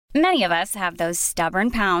Many of us have those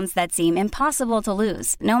stubborn pounds that seem impossible to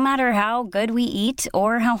lose, no matter how good we eat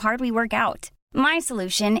or how hard we work out. My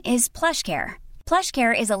solution is PlushCare.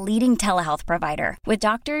 PlushCare is a leading telehealth provider with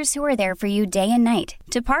doctors who are there for you day and night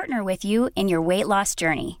to partner with you in your weight loss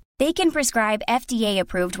journey. They can prescribe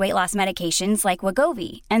FDA-approved weight loss medications like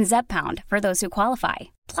Wegovy and Zepbound for those who qualify.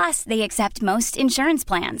 Plus, they accept most insurance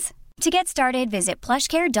plans. To get started, visit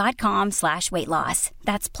plushcare.com/weightloss.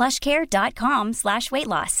 That's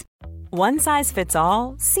plushcare.com/weightloss. One size fits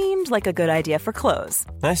all seemed like a good idea for clothes.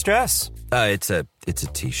 Nice dress. It's a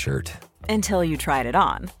t-shirt. Until you tried it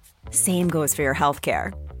on. Same goes for your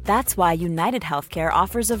healthcare. That's why United Healthcare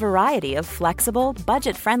offers a variety of flexible,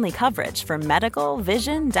 budget-friendly coverage for medical,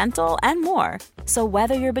 vision, dental, and more. So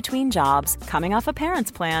whether you're between jobs, coming off a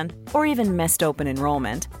parent's plan, or even missed open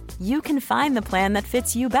enrollment, you can find the plan that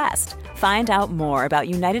fits you best. Find out more about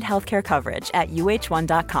United Healthcare coverage at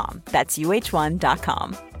uh1.com. That's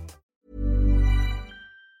uh1.com.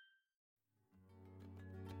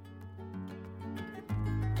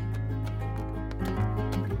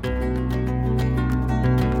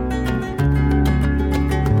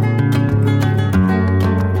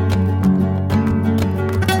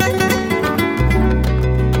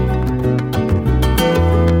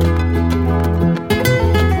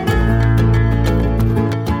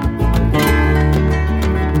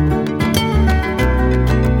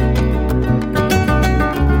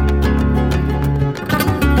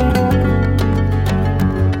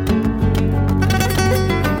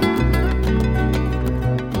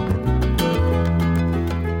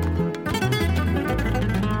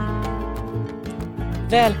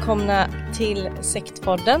 Välkomna till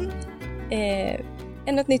Sektpodden.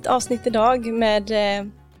 Ännu ett nytt avsnitt idag med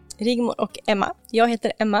Rigmor och Emma. Jag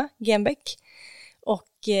heter Emma Genbeck och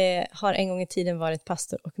har en gång i tiden varit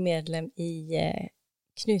pastor och medlem i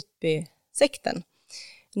Knutbysekten.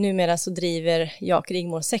 Numera så driver jag och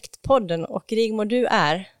Rigmor Sektpodden. Och Rigmor, du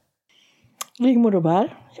är? Rigmor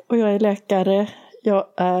Robert, och jag är läkare. Jag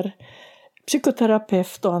är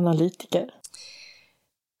psykoterapeut och analytiker.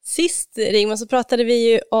 Sist, Rigmor, så pratade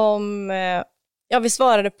vi ju om, vi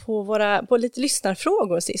svarade på lite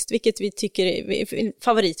lyssnarfrågor sist, vilket vi tycker är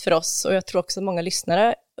favorit för oss, och jag tror också att många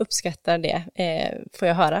lyssnare uppskattar det, får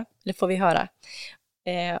vi höra.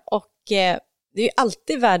 Det är ju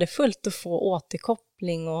alltid värdefullt att få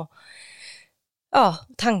återkoppling och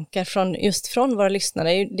tankar från våra lyssnare.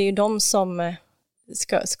 Det är ju de som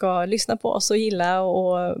ska lyssna på oss och gilla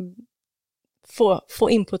och få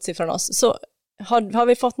inputs ifrån oss. Så har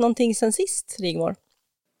vi fått någonting sen sist, Rigmor?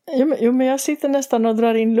 Jo, men jag sitter nästan och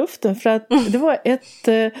drar in luften för att det var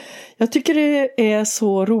jag tycker det är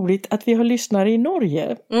så roligt att vi har lyssnare i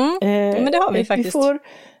Norge. Men det har vi faktiskt. Vi får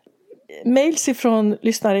mails ifrån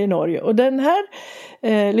lyssnare i Norge, och den här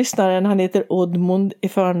lyssnaren, han heter Oddmund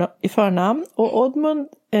i förnamn, och Oddmund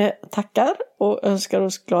tackar och önskar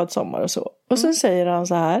oss glad sommar och så. Och sen säger han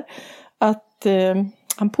så här att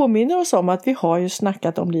han påminner oss om att vi har ju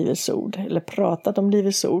snackat om Livets ord, eller pratat om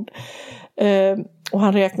Livets ord. Och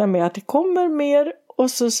han räknar med att det kommer mer,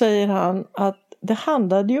 och så säger han att det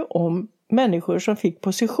handlade ju om människor som fick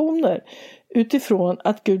positioner utifrån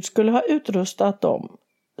att Gud skulle ha utrustat dem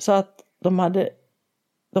så att de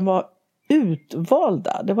var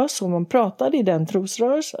utvalda. Det var så man pratade i den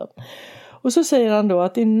trosrörelsen. Och så säger han då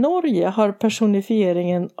att i Norge har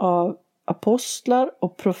personifieringen av apostlar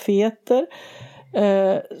och profeter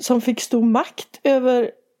som fick stor makt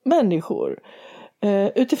över människor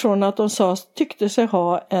utifrån att de tyckte sig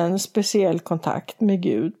ha en speciell kontakt med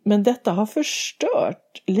Gud. Men detta har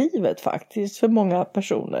förstört livet faktiskt för många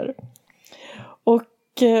personer. Och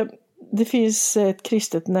det finns ett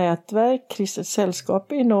kristet nätverk, kristet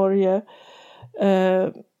sällskap i Norge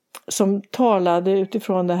som talade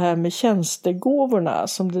utifrån det här med tjänstegåvorna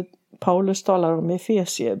som Paulus talar om i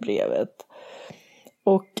Efesierbrevet.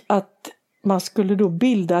 Och att man skulle då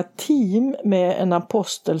bilda team med en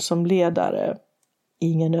apostel som ledare.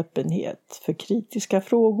 Ingen öppenhet för kritiska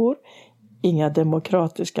frågor, inga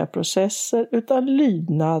demokratiska processer, utan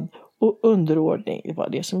lydnad och underordning. Det var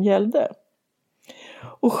det som gällde.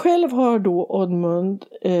 Och själv har då Oddmund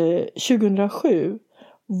 2007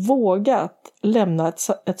 vågat lämna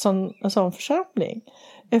en sån församling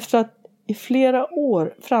efter att i flera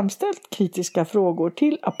år framställt kritiska frågor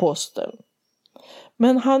till aposteln.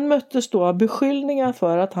 Men han möttes då av beskyllningar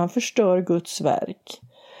för att han förstör Guds verk.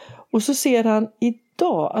 Och så ser han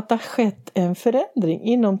idag att det har skett en förändring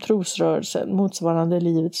inom trosrörelsen motsvarande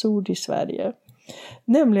Livets ord i Sverige.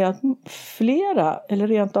 Nämligen att flera, eller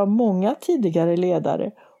rent av många tidigare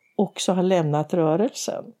ledare också har lämnat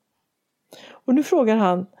rörelsen. Och nu frågar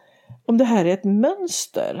han om det här är ett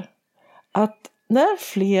mönster. Att när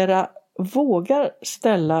flera vågar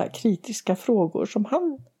ställa kritiska frågor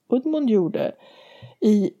som Udmund gjorde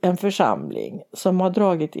i en församling som har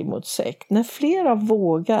dragit emot sekt, när flera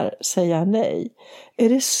vågar säga nej, är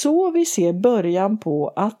det så vi ser början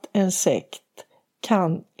på att en sekt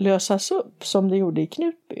kan lösas upp som det gjorde i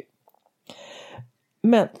Knutby.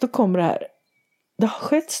 Men då kommer det här. Det har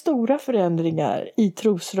skett stora förändringar i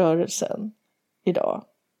trosrörelsen idag.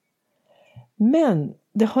 Men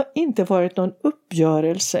det har inte varit någon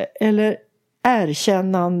uppgörelse eller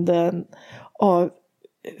erkännanden av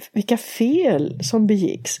vilka fel som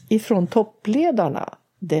begicks ifrån toppledarna,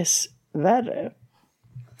 dessvärre.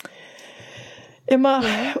 Emma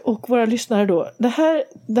och våra lyssnare då, det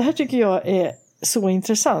här tycker jag är så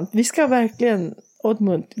intressant. Vi ska verkligen,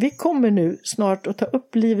 Oddmund, vi kommer nu snart att ta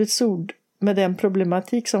upp Livets ord med den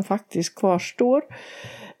problematik som faktiskt kvarstår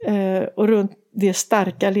och runt det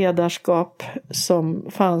starka ledarskap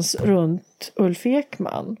som fanns runt Ulf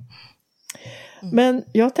Ekman. Men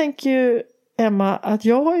jag tänker ju, Emma, att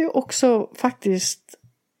jag har ju också faktiskt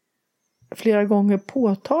flera gånger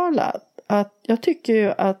påtalat att jag tycker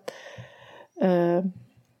ju att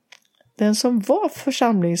den som var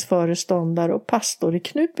församlingsföreståndare och pastor i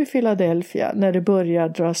Knutby, Philadelphia, när det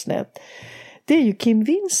började dra snett, det är ju Kim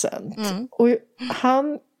Vincent. Och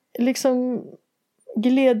han liksom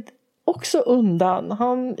gled också undan.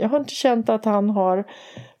 Jag har inte känt att han har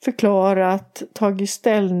förklarat, tagit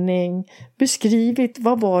ställning, beskrivit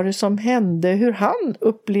vad var det som hände, hur han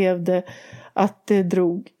upplevde att det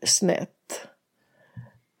drog snett.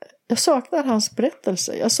 Jag saknar hans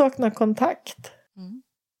berättelse, jag saknar kontakt.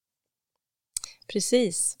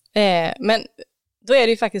 Precis, men då är det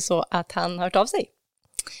ju faktiskt så att han har hört av sig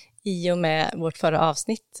i och med vårt förra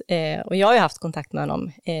avsnitt, och jag har ju haft kontakt med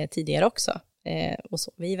honom tidigare också, och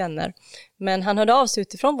så, vi är vänner, men han hörde av sig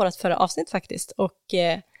utifrån vårt förra avsnitt faktiskt och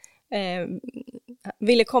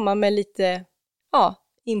ville komma med lite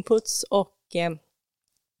inputs och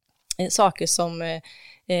saker som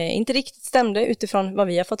inte riktigt stämde utifrån vad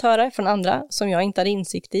vi har fått höra från andra som jag inte hade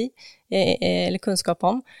insikt i eller kunskap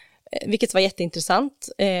om. Vilket var jätteintressant.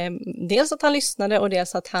 Dels att han lyssnade och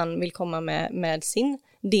dels att han vill komma med sin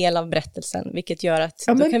del av berättelsen. Vilket gör att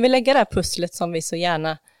då kan vi lägga det här pusslet som vi så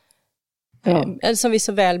gärna, som vi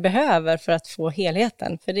så väl behöver för att få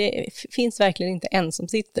helheten. För det finns verkligen inte en som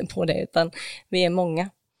sitter på det, utan vi är många.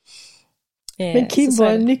 Men Kim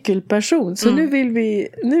var en nyckelperson, så nu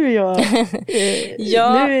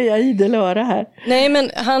är jag idel öra här. Nej,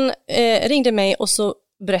 men han ringde mig och så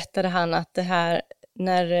berättade han att det här,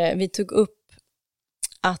 när vi tog upp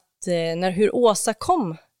att hur Åsa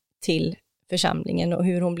kom till församlingen och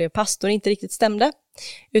hur hon blev pastor inte riktigt stämde.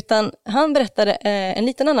 Utan han berättade en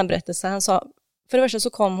liten annan berättelse. Han sa, för det första så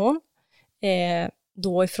kom hon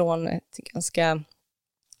då ifrån ett ganska,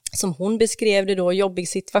 som hon beskrev det då, jobbig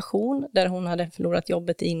situation där hon hade förlorat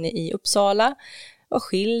jobbet inne i Uppsala, var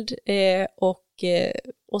skild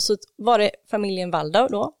och så var det familjen Waldau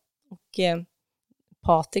då och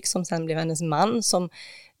Patrik som sen blev hennes man som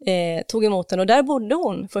tog emot henne, och där bodde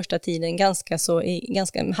hon första tiden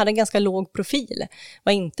hade en ganska låg profil,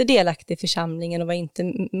 var inte delaktig i församlingen och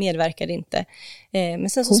medverkade inte. Men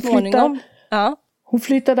sen så småningom... Hon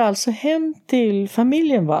flyttade alltså hem till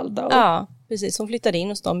familjen Waldau? Ja, precis. Hon flyttade in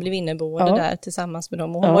hos dem, blev inneboende där tillsammans med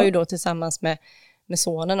dem. Och hon var ju då tillsammans med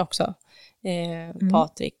sonen också,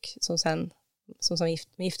 Patrik, som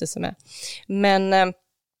gifte sig med. Men...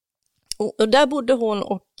 Och där bodde hon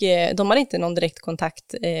och de hade inte någon direkt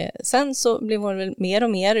kontakt. Sen så blev hon väl mer och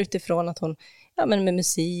mer utifrån att hon, med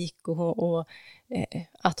musik och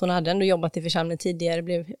att hon hade ändå jobbat i församlingen tidigare,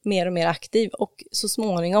 blev mer och mer aktiv. Och så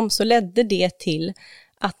småningom så ledde det till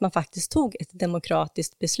att man faktiskt tog ett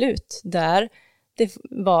demokratiskt beslut där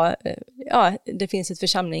det finns ett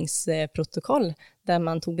församlingsprotokoll där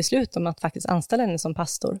man tog beslut om att faktiskt anställa henne som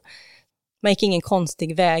pastor. Man gick ingen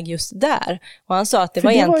konstig väg just där. Och han sa att det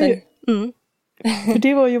var egentligen... För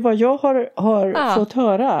det var ju vad jag har fått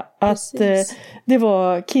höra. Att det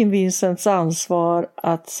var Kim Vincents ansvar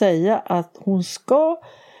att säga att hon ska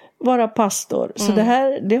vara pastor. Så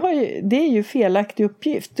det är ju felaktig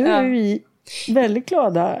uppgift. Då är vi väldigt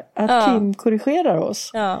glada att Kim korrigerar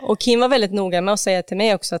oss. Ja, och Kim var väldigt noga med att säga till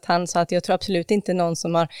mig också att han sa att jag tror absolut inte någon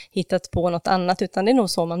som har hittat på något annat, utan det är nog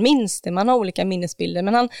så man minns det. Man har olika minnesbilder,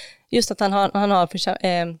 men just att han har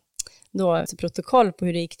då protokoll på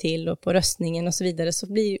hur det gick till och på röstningen och så vidare, så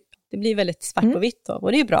det blir väldigt svart på vitt då,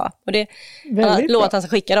 och det är bra. Och det låter att han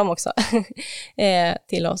ska skicka dem också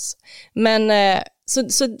till oss. Men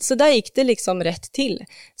så där gick det liksom rätt till.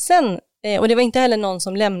 Sen, och det var inte heller någon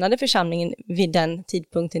som lämnade församlingen vid den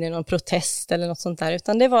tidpunkten i någon protest eller något sånt där,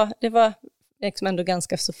 utan det var liksom ändå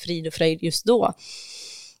ganska så frid och fröjd just då.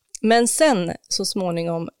 Men sen så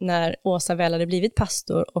småningom när Åsa väl hade blivit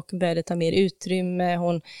pastor och började ta mer utrymme,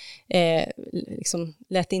 hon liksom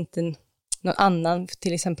lät inte någon annan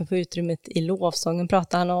till exempel på utrymmet i lovsången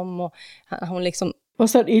pratade han om, och hon liksom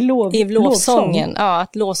i lovsången, ja,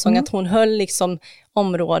 att lovsång, att hon höll liksom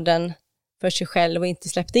områden för sig själv och inte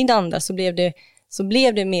släppte in andra, så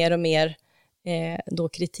blev det mer och mer då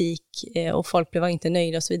kritik och folk blev inte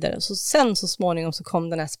nöjda och så vidare. Så sen så småningom så kom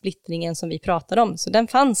den här splittringen som vi pratade om. Så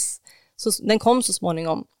den kom så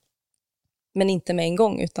småningom, men inte med en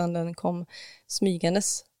gång, utan den kom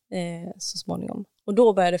smygandes så småningom. Och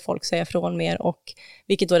då började folk säga från mer, och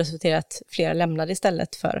vilket då resulterade att flera lämnade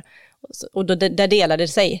istället för. Och då, där delade det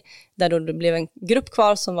sig. Där då det blev en grupp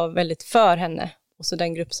kvar som var väldigt för henne. Och så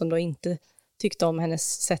den grupp som då inte tyckte om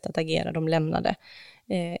hennes sätt att agera, de lämnade.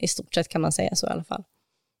 I stort sett kan man säga så i alla fall.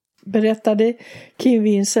 Berättade Kim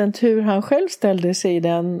Vincent hur han själv ställde sig i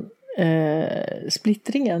den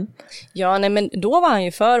splittringen? Ja, nej, men då var han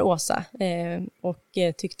ju för Åsa och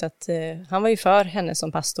tyckte att han var ju för henne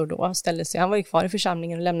som pastor då. Han var ju kvar i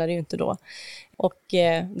församlingen och lämnade ju inte då. Och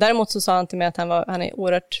däremot så sa han till mig att han är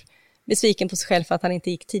oerhört besviken på sig själv för att han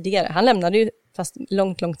inte gick tidigare. Han lämnade ju fast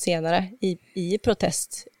långt senare i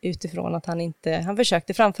protest utifrån att han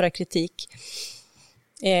försökte framföra kritik.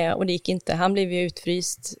 Och det gick inte. Han blev ju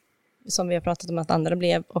utfryst, som vi har pratat om att andra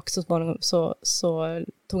blev, och så småningom så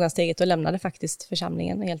tog han steget och lämnade faktiskt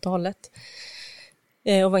församlingen helt och hållet.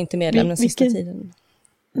 Och var inte medlem den sista tiden.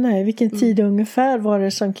 Nej, vilken tid ungefär var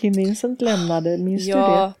det som Kim Vincent lämnade? Minns du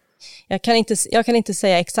det? Jag kan inte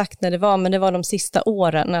säga exakt när det var, men det var de sista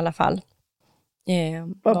åren i alla fall.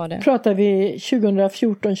 Var det. Pratar vi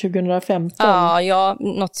 2014, 2015? Ja,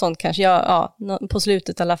 något sånt kanske. Ja, på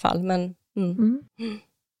slutet i alla fall. Men,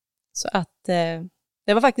 Så att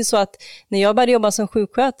det var faktiskt så att när jag började jobba som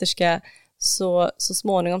sjuksköterska så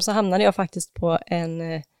småningom så hamnade jag faktiskt på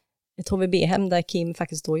ett HVB-hem där Kim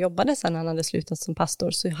faktiskt då jobbade sen han hade slutat som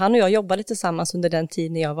pastor. Så han och jag jobbade tillsammans under den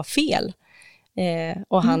tid när jag var fel.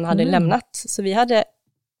 Och han hade lämnat. Så vi hade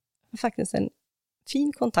faktiskt en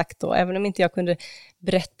fin kontakt då. Även om inte jag kunde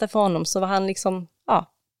berätta för honom så var han liksom,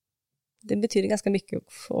 det betyder ganska mycket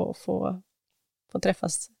att få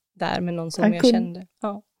träffas där med någon som jag kände.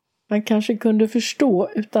 Ja. Man kanske kunde förstå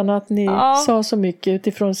utan att ni sa så mycket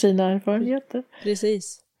utifrån sina erfarenheter.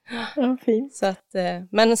 Precis. Ja, fint. Så att,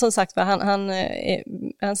 men som sagt, han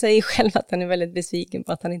säger själv att han är väldigt besviken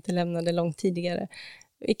på att han inte lämnade långt tidigare.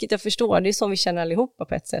 Vilket jag förstår, det är så vi känner allihopa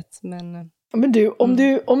på ett sätt. Men du,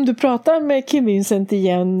 om du pratar med Kim Vincent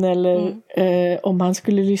igen eller om han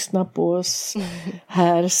skulle lyssna på oss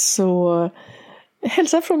här, så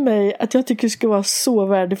hälsa från mig att jag tycker det skulle vara så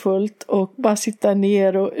värdefullt och bara sitta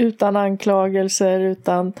ner och utan anklagelser,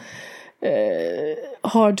 utan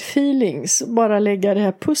hard feelings, bara lägga det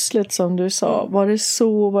här pusslet som du sa. Var det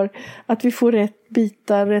så, att vi får rätt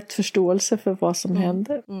bitar, rätt förståelse för vad som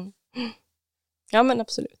händer. Ja, men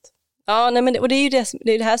absolut. Ja, nej, men och det är ju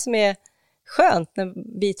det här som är skönt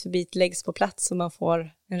när bit för bit läggs på plats och man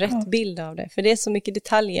får en rätt bild av det. För det är så mycket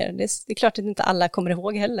detaljer. Det är klart att inte alla kommer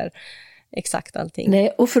ihåg heller exakt allting. Nej,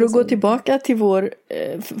 och för att gå tillbaka till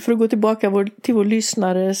vår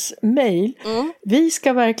lyssnares mejl. Vi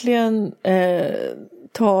ska verkligen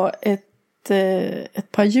ta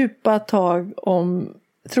ett par djupa tag om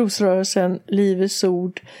trosrörelsen Livets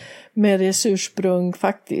ord med dess ursprung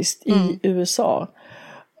faktiskt i USA.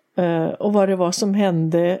 Och vad det var som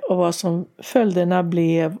hände och vad som följderna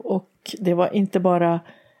blev. Och det var inte bara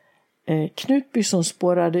Knutby som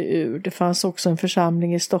spårade ur. Det fanns också en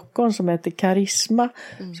församling i Stockholm som heter Karisma,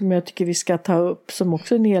 som jag tycker vi ska ta upp, som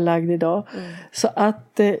också är nedlagd idag. Så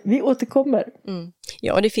att vi återkommer.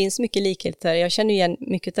 Ja, och det finns mycket likheter. Jag känner igen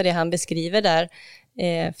mycket av det han beskriver där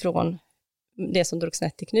från det som drog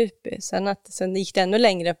snett i Knutby. Sen gick det ännu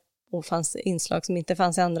längre och fanns inslag som inte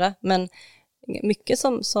fanns i andra. Men mycket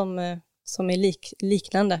som är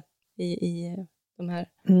liknande i de här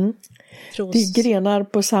Det är grenar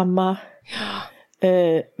på samma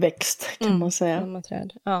växt, kan man säga. Samma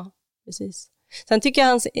träd. Ja, precis. Sen tycker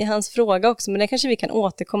jag hans fråga också, men det kanske vi kan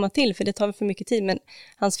återkomma till, för det tar för mycket tid, men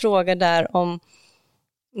hans fråga där om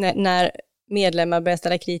när medlemmar börjar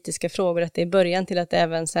ställa kritiska frågor, att det är början till att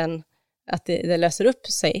även sen att det löser upp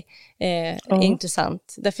sig är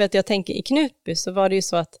intressant. Därför att jag tänker i Knutby så var det ju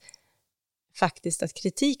så att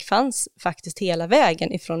kritik fanns faktiskt hela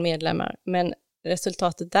vägen ifrån medlemmar, men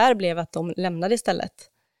resultatet där blev att de lämnade istället.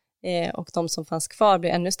 Och de som fanns kvar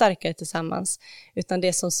blev ännu starkare tillsammans. Utan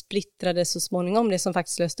det som splittrade så småningom, det som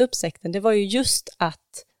faktiskt löste upp sekten, det var ju just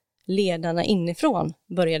att ledarna inifrån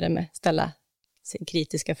började med ställa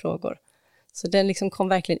kritiska frågor. Så den liksom kom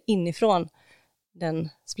verkligen inifrån den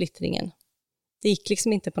splittringen. Det gick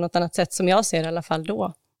liksom inte på något annat sätt som jag ser i alla fall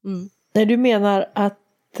då. Nej, du menar att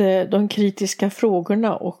de kritiska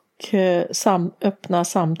frågorna och öppna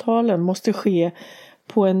samtalen måste ske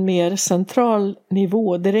på en mer central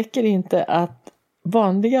nivå. Det räcker inte att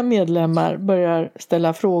vanliga medlemmar börjar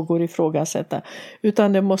ställa frågor, ifrågasätta,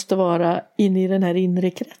 utan det måste vara in i den här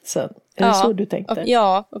inre kretsen. Är det så du tänkte?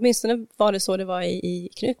 Ja, åtminstone var det så det var i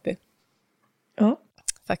Knutby. Ja.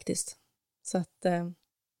 Faktiskt. Så att,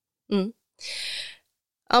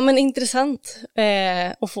 ja, men intressant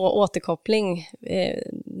att få återkoppling.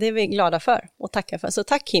 Det är vi glada för och tackar för. Så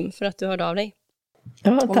tack Kim för att du hörde av dig.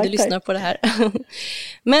 Ja, om du lyssnar på det här.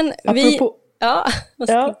 Men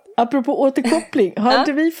apropå återkoppling, har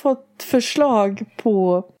inte vi fått förslag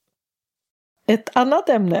på ett annat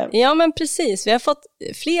ämne? Ja, men precis. Vi har fått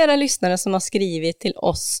flera lyssnare som har skrivit till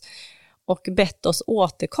oss och bett oss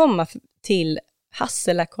återkomma till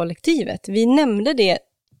Hassela-kollektivet. Vi nämnde det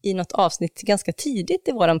i något avsnitt ganska tidigt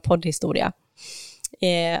i vår poddhistoria.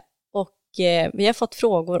 Vi har fått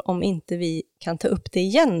frågor om inte vi kan ta upp det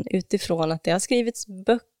igen utifrån att det har skrivits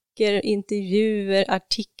böcker, intervjuer,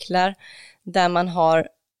 artiklar där man har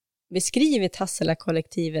beskrivit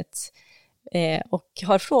Hassela-kollektivet och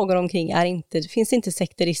har frågor omkring, finns det inte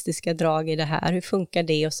sekteristiska drag i det här, hur funkar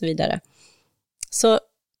det och så vidare. Så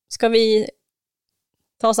ska vi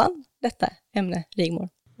ta oss an detta ämne, Rigmor?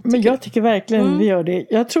 Men jag tycker verkligen vi gör det.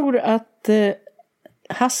 Jag tror att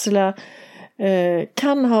Hassela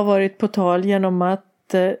kan ha varit på tal genom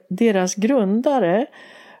att deras grundare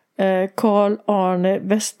Carl Arne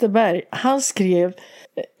Westerberg, han skrev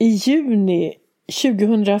i juni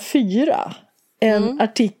 2004 en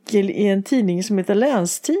artikel i en tidning som heter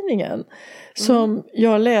Länstidningen som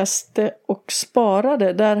jag läste och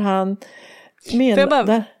sparade, där han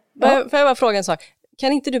menade... Får jag bara fråga en sak?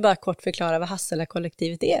 Kan inte du bara kort förklara vad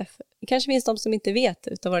Hassela-kollektivet är? Det kanske finns de som inte vet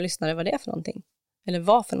utav våra lyssnare vad det är för någonting. Eller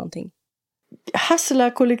vad för någonting.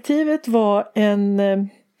 Hassela-kollektivet var en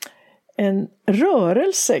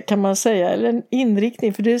rörelse, kan man säga, eller en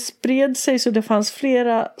inriktning, för det spred sig så det fanns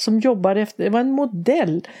flera som jobbade efter. Det var en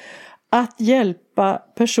modell att hjälpa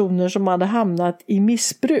personer som hade hamnat i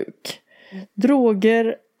missbruk.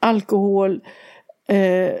 Droger, alkohol,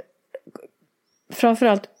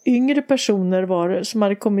 framförallt yngre personer var det som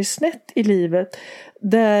hade kommit snett i livet,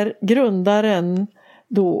 där grundaren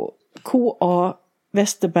då K.A.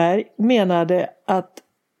 Westerberg menade att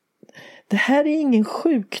det här är ingen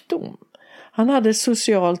sjukdom. Han hade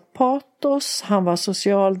socialt patos, han var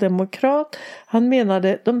socialdemokrat. Han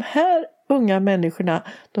menade de här unga människorna,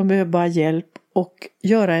 de behöver bara hjälp och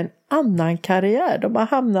göra en annan karriär. De har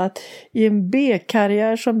hamnat i en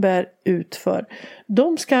B-karriär som bär utför.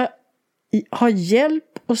 De ska ha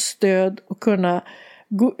hjälp och stöd och kunna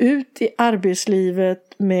gå ut i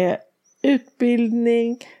arbetslivet med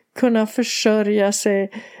utbildning, kunna försörja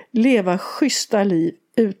sig, leva schyssta liv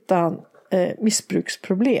utan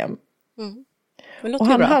missbruksproblem. Och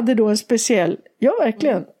han hade då en speciell,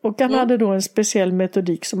 och han hade då en speciell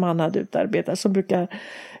metodik som han hade utarbetat som brukar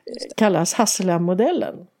kallas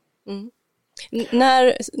Hassela-modellen.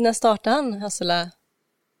 När startade han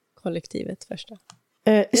Hassela-kollektivet första?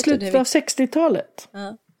 I slutet av 60-talet.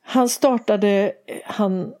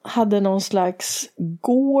 Han hade någon slags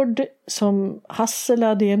gård som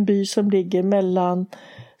Hassela, det är en by som ligger mellan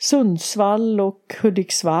Sundsvall och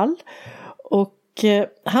Hudiksvall. Och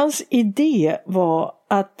hans idé var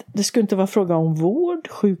att det skulle inte vara fråga om vård,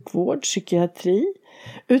 sjukvård, psykiatri,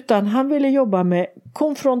 utan han ville jobba med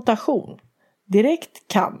konfrontation, direkt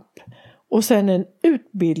kamp och sen en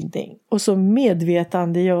utbildning och så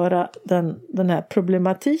medvetandegöra den här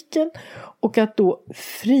problematiken, och att då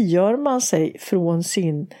frigör man sig från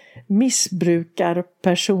sin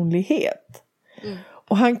missbrukarpersonlighet.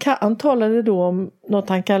 Och han talade då om något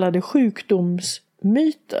han kallade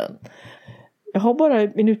sjukdomsmyten. Jag har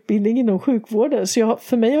bara min utbildning inom sjukvården, så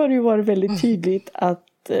för mig har det ju varit väldigt tydligt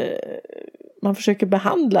att man försöker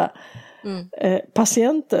behandla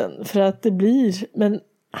patienten för att det blir... Men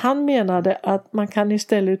han menade att man kan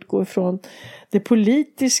istället utgå ifrån det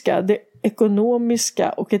politiska, det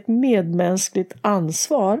ekonomiska och ett medmänskligt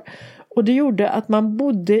ansvar. Och det gjorde att man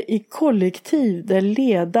bodde i kollektiv där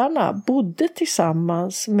ledarna bodde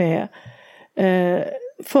tillsammans med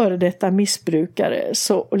före detta missbrukare.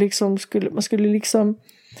 Och liksom man skulle liksom...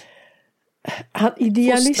 Han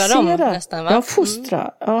idealiserade... Fostra dem nästan, va? Ja,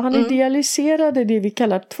 fostra. Ja, han idealiserade det vi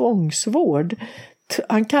kallar tvångsvård.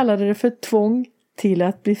 Han kallade det för tvång till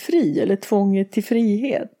att bli fri, eller tvånget till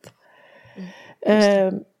frihet.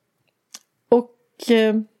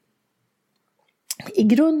 I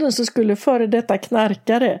grunden så skulle före detta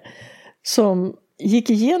knarkare som gick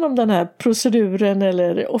igenom den här proceduren,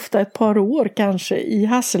 eller ofta ett par år kanske, i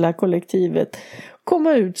Hassela-kollektivet,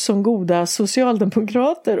 komma ut som goda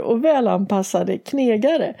socialdemokrater och välanpassade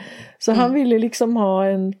knegare. Så han ville liksom ha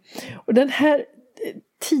och den här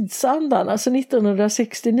tidsandan, alltså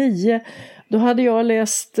 1969, då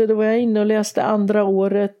var jag inne och läste andra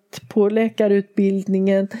året på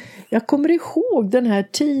läkarutbildningen. Jag kommer ihåg den här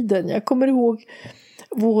tiden. Jag kommer ihåg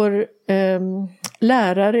vår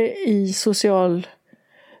lärare i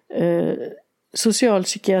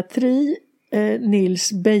socialpsykiatri,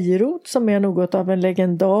 Nils Bejerot, som är något av en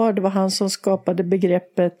legendar. Det var han som skapade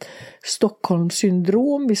begreppet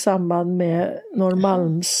Stockholmssyndrom i samband med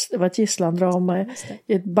Norrmalms, det var ett gisslandrama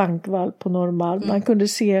i ett bankvalv på Norrmalm. Man kunde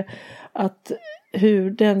se att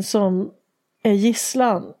hur den som är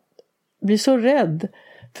gisslan blir så rädd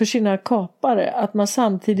för sina kapare att man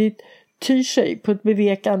samtidigt tyr sig på ett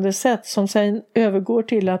bevekande sätt som sen övergår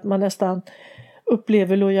till att man nästan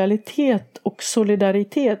upplever lojalitet och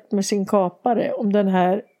solidaritet med sin kapare. Om den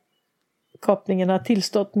här kapningen har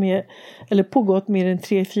pågått mer än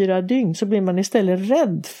 3-4 dygn, så blir man istället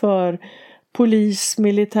rädd för polis,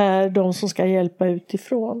 militär, de som ska hjälpa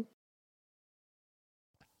utifrån.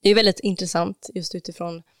 Det är väldigt intressant just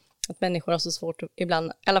utifrån att människor har så svårt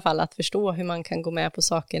ibland, i alla fall, att förstå hur man kan gå med på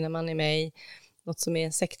saker när man är med i något som är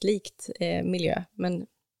sektlikt miljö. Men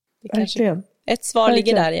det kanske ett svar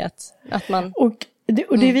ligger där i att man... Och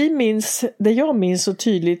det jag minns så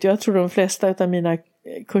tydligt, jag tror de flesta av mina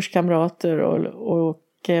kurskamrater och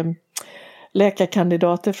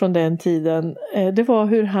läkarkandidater från den tiden, det var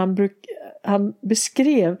hur han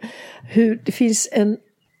beskrev hur det finns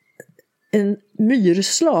en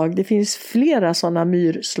myrslag, det finns flera sådana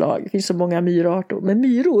myrslag, det finns så många myrarter, men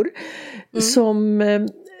myror som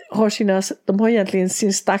de har egentligen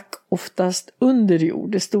sin stack oftast under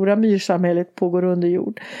jord. Det stora myrsamhället pågår under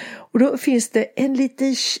jord. Och då finns det en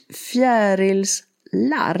liten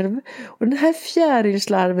fjärilslarv. Och den här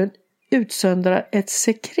fjärilslarven utsöndrar ett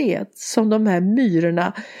sekret som de här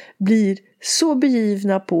myrorna blir så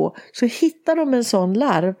begivna på. Så hittar de en sån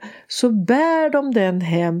larv, så bär de den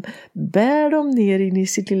hem, bär de ner in i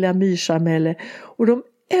sitt lilla myrsamhälle. Och de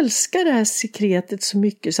älskar det här sekretet så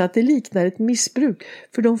mycket så att det liknar ett missbruk.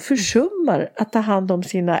 För de försummar att ta hand om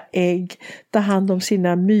sina ägg, ta hand om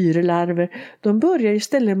sina myrlarver. De börjar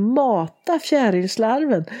istället mata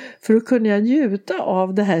fjärilslarven för att kunna njuta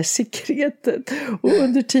av det här sekretet. Och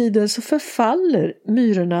under tiden så förfaller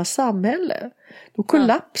myrornas samhälle. Då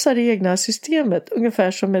kollapsar det egna systemet,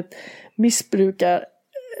 ungefär som ett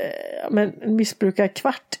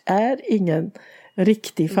missbrukarkvart är ingen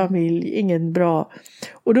riktig familj, ingen bra.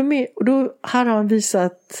 Och då har han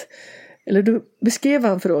då beskrev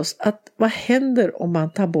han för oss att vad händer om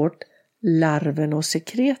man tar bort larven och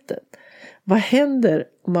sekretet? Vad händer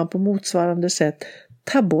om man på motsvarande sätt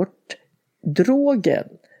tar bort drogen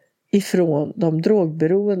ifrån de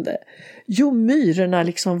drogberoende? Jo, myrorna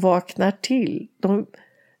liksom vaknar till. De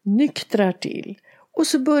nyktrar till. Och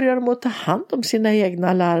så börjar de att ta hand om sina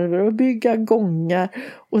egna larver och bygga gångar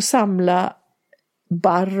och samla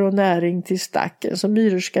barr och näring till stacken som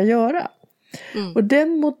myror ska göra. Och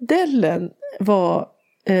den modellen var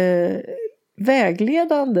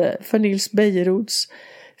vägledande för Nils Bejerots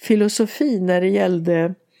filosofi när det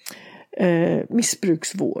gällde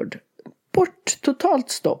missbruksvård. Totalt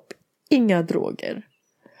stopp, inga droger.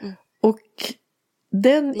 Och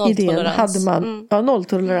den idén hade man,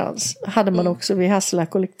 nolltolerans hade man också vid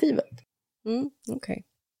Hassela-kollektivet. Okej.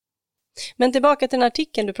 Men tillbaka till den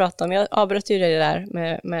artikeln du pratade om. Jag avbröt ju det där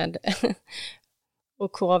med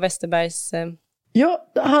och K. Westerbergs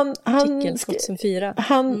artikel 2004.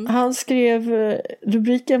 Han skrev,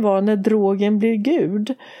 rubriken var När drogen blir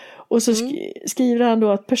Gud. Och så skriver han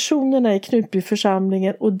då att personerna i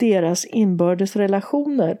Knutbyförsamlingen och deras inbördes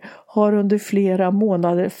relationer har under flera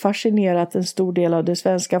månader fascinerat en stor del av det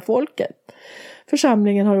svenska folket.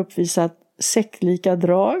 Församlingen har uppvisat sektlika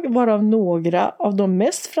drag, varav några av de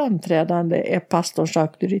mest framträdande är pastorns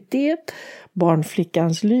auktoritet,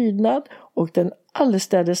 barnflickans lydnad och den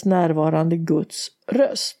allestädes närvarande Guds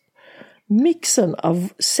röst. Mixen av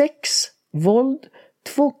sex, våld,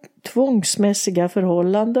 tvångsmässiga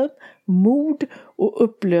förhållanden, mord och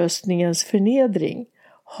upplösningens förnedring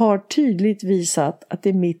har tydligt visat att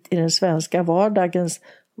det mitt i den svenska vardagens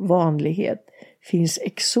vanlighet finns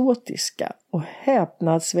exotiska och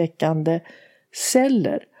häpnadsväckande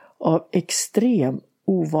celler av extrem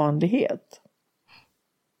ovanlighet.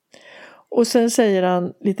 Och sen säger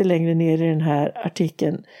han lite längre ner i den här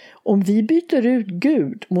artikeln: om vi byter ut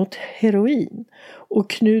Gud mot heroin och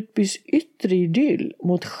Knutbys yttre idyll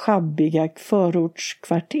mot schabbiga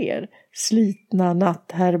förortskvarter, slitna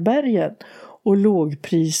natthärbärgen och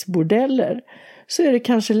lågprisbordeller så är det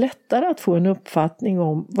kanske lättare att få en uppfattning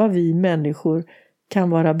om vad vi människor kan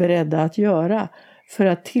vara beredda att göra för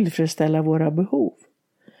att tillfredsställa våra behov.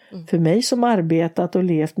 För mig som arbetat och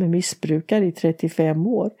levt med missbrukare i 35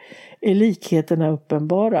 år är likheterna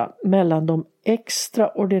uppenbara mellan de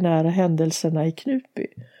extraordinära händelserna i Knutby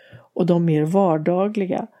och de mer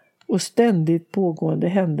vardagliga och ständigt pågående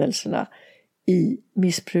händelserna i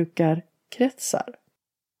missbrukarkretsar.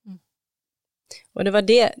 Och det var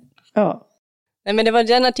det... Ja. Nej, men det var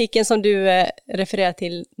den artikeln som du refererade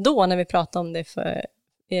till då när vi pratade om det för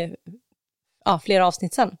flera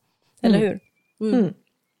avsnitt sedan. Eller hur?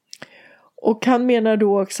 Och han menar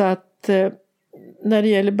då också att när det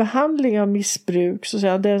gäller behandling av missbruk så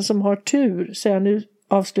säger han den som har tur, säger han nu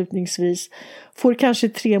avslutningsvis, får kanske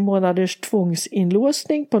 3 månaders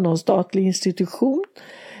tvångsinlåsning på någon statlig institution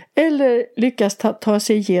eller lyckas ta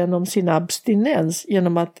sig igenom sin abstinens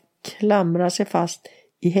genom att klamra sig fast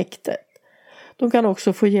i häktet. De kan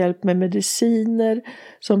också få hjälp med mediciner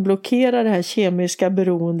som blockerar det här kemiska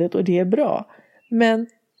beroendet och det är bra. Men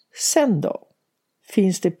sen då?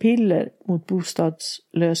 Finns det piller mot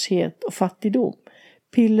bostadslöshet och fattigdom?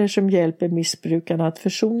 Piller som hjälper missbrukarna att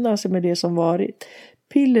försona sig med det som varit.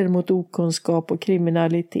 Piller mot okunskap och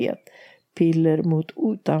kriminalitet. Piller mot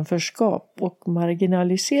utanförskap och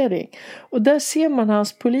marginalisering. Och där ser man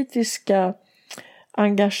hans politiska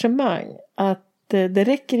engagemang. Att det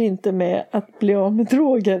räcker inte med att bli av med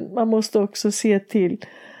drogen. Man måste också se till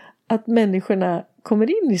att människorna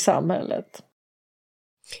kommer in i samhället.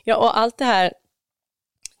 Ja, och allt det här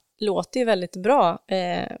låter ju väldigt bra.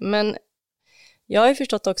 Men jag har ju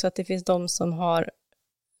förstått också att det finns de som har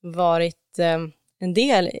varit en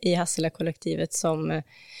del i Hassela-kollektivet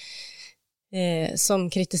som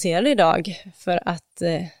kritiserar idag för att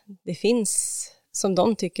det finns, som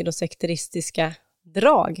de tycker, då sekteristiska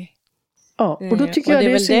drag. Ja, och då tycker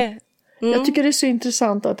jag tycker det är så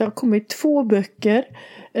intressant att det har kommit 2 böcker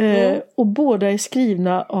och båda är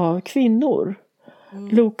skrivna av kvinnor.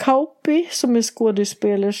 Lo Kauppi som är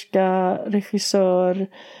skådespelerska, regissör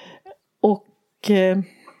och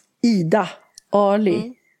Ida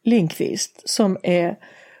Ali Lindqvist som är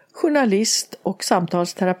journalist och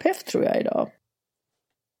samtalsterapeut tror jag idag.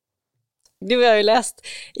 Du har ju läst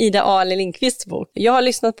Ida Ali Lindqvists bok. Jag har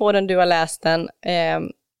lyssnat på den, du har läst den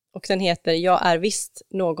och den heter Jag är visst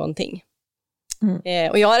någonting.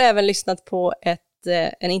 Och jag har även lyssnat på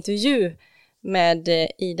en intervju med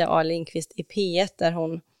Ida Ali Lindqvist i P1 där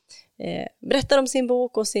hon berättar om sin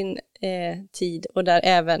bok och sin tid och där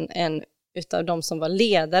även en utav de som var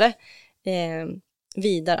ledare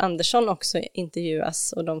Vidar Andersson också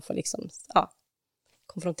intervjuas och de får liksom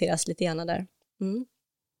konfronteras lite grann där.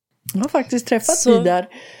 Jag har faktiskt träffat Vidar.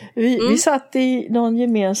 Vi satt i någon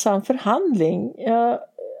gemensam förhandling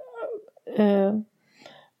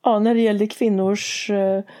när det gällde kvinnors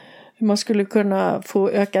hur man skulle kunna få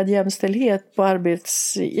ökad jämställdhet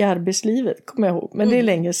i arbetslivet, kommer jag ihåg. Men det är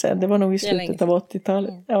länge sedan, det var nog i slutet av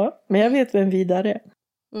 80-talet. Ja, men jag vet vem Vidar är.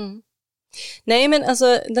 Nej, men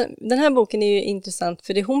alltså den här boken är ju intressant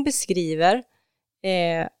för det hon beskriver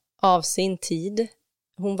av sin tid.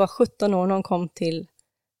 Hon var 17 år när hon kom till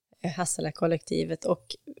Hassela-kollektivet och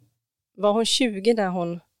var hon 20 när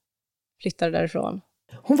hon flyttade därifrån?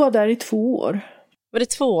 Hon var där i 2 år. Var det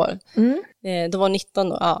 2 år? Då var 19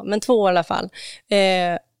 då, ja, men 2 år i alla fall.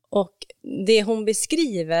 Och det hon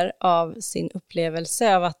beskriver av sin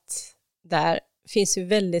upplevelse av att där finns ju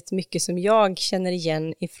väldigt mycket som jag känner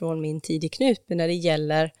igen ifrån min tid i Knutby när det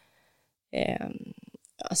gäller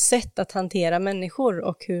sätt att hantera människor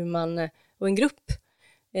och hur man, och en grupp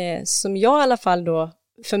som jag i alla fall då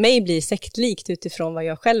för mig blir sektlikt utifrån vad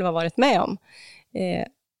jag själv har varit med om.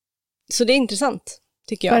 Så det är intressant,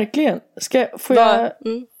 tycker jag. Verkligen.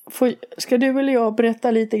 Ska du eller jag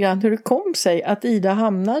berätta lite grann hur det kom sig att Ida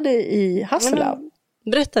hamnade i Hassela?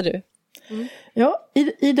 Berättar du. Ja,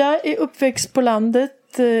 Ida är uppväxt på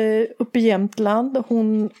landet uppe i Jämtland.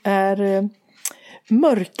 Hon är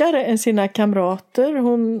mörkare än sina kamrater.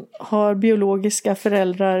 Hon har biologiska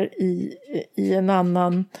föräldrar i en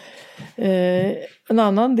annan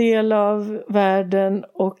del av världen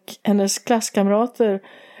och hennes klasskamrater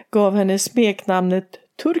gav henne smeknamnet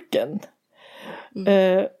Turken.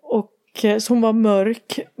 Så hon var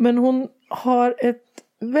mörk, men hon har ett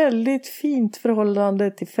väldigt fint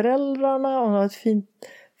förhållande till föräldrarna. Hon har ett fint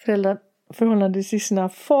förhållande till sina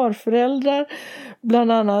farföräldrar.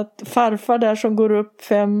 Bland annat farfar där som går upp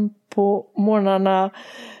 5 på morgnarna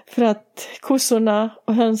för att kossorna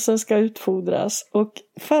och hönsen ska utfodras. Och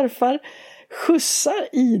farfar skjutsar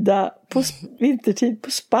Ida på vintertid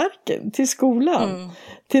på sparken till skolan.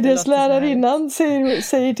 Till dess lärarinnan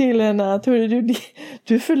säger till henne att du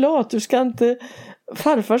är för lat,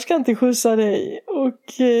 farfar ska inte skjutsa dig. Och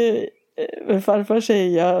farfar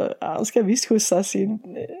säger han ska visst skjutsa sin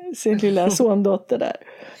lilla sondotter där.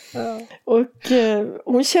 Ja. Och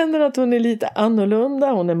hon känner att hon är lite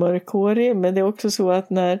annorlunda, hon är mörkhårig, men det är också så att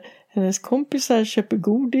när hennes kompisar köper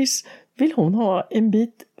godis vill hon ha en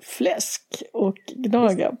bit fläsk och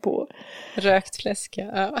gnaga på. Rökt fläsk,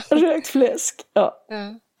 ja. Rökt fläsk, ja.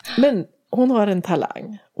 Men hon har en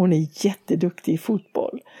talang. Hon är jätteduktig i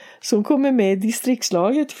fotboll. Så hon kommer med i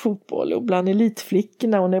distriktslaget i fotboll och bland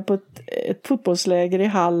elitflickorna. Hon är på ett fotbollsläger i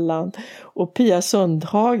Halland. Och Pia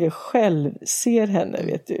Sundhage själv ser henne,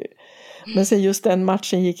 vet du. Men sen just den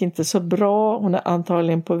matchen gick inte så bra. Hon är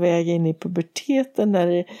antagligen på väg in i puberteten när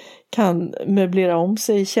det kan möblera om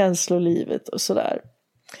sig i känslolivet och sådär.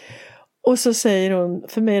 Och så säger hon,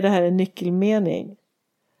 för mig det här är en nyckelmening.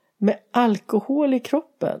 Med alkohol i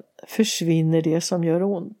kroppen försvinner det som gör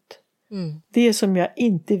ont. Mm. Det som jag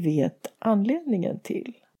inte vet anledningen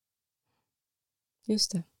till.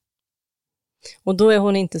 Just det. Och då är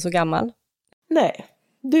hon inte så gammal? Nej.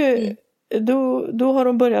 Då har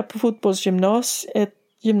hon börjat på fotbollsgymnasium. Ett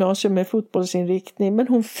gymnasium med fotbollsinriktning. Men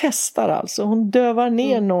hon festar alltså. Hon dövar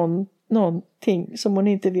ner någonting som hon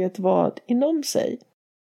inte vet vad inom sig.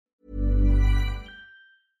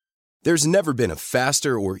 There's never been a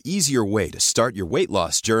faster or easier way to start your weight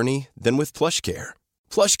loss journey than with PlushCare.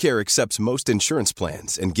 PlushCare accepts most insurance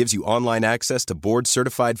plans and gives you online access to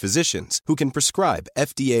board-certified physicians who can prescribe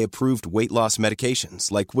FDA-approved weight loss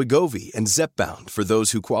medications like Wegovy and Zepbound for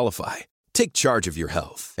those who qualify. Take charge of your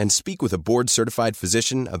health and speak with a board-certified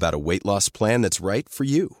physician about a weight loss plan that's right for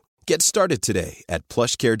you. Get started today at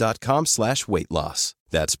plushcare.com/weightloss.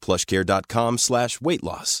 That's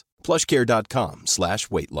plushcare.com/weightloss.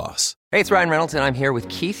 plushcare.com/weightloss. Hey, it's Ryan Reynolds, and I'm here with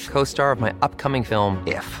Keith, co-star of my upcoming film,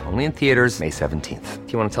 If, only in theaters May 17th.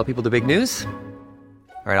 Do you want to tell people the big news?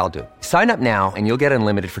 All right, I'll do it. Sign up now and you'll get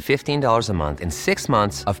unlimited for $15 a month and 6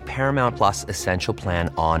 months of Paramount Plus Essential Plan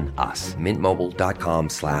on us.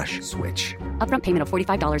 Mintmobile.com/switch. Upfront payment of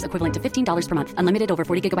 $45 equivalent to $15 per month. Unlimited over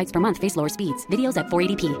 40 gigabytes per month. Face lower speeds. Videos at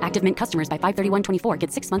 480p. Active Mint customers by 531.24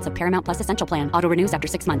 get 6 months of Paramount Plus Essential Plan. Auto renews after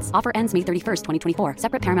 6 months. Offer ends May 31st, 2024.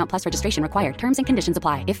 Separate Paramount Plus registration required. Terms and conditions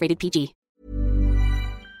apply if rated PG.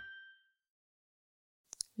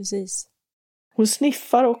 Precis. Hon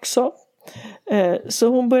sniffar också. Så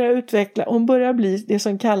hon börjar bli det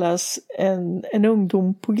som kallas en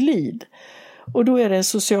ungdom på glid. Och då är det en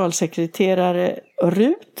socialsekreterare,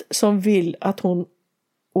 Rut, som vill att hon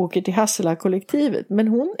åker till Hassela-kollektivet. Men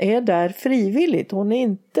hon är där frivilligt.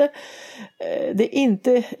 Det är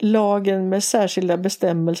inte lagen med särskilda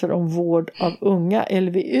bestämmelser om vård av unga,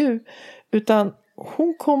 LVU. Utan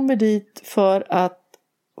hon kommer dit för att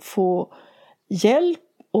få hjälp,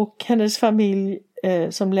 och hennes familj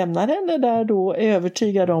som lämnar henne där då är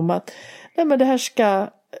övertygad om att nej, men det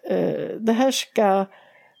här ska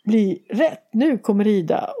bli rätt. Nu kommer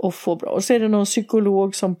Ida att få bra. Och så är det någon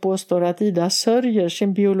psykolog som påstår att Ida sörjer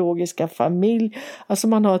sin biologiska familj. Alltså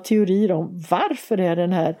man har teorier om varför är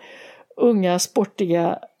den här unga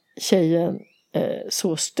sportiga tjejen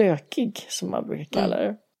så stökig, som man brukar kalla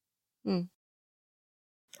det. Mm.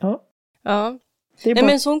 Ja. Nej,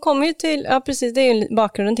 men så hon kommer ju till, ja precis, det är ju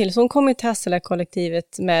bakgrunden till, så hon kommer till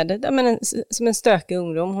Hassela-kollektivet med som en stökig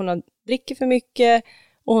ungdom. Hon dricker för mycket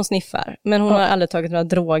och hon sniffar, men hon har aldrig tagit några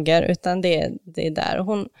droger, utan det är där. Och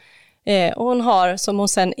hon har, som hon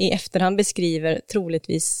sen i efterhand beskriver,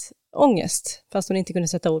 troligtvis ångest, fast hon inte kunde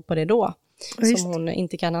sätta ord på det då, som hon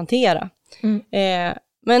inte kan hantera.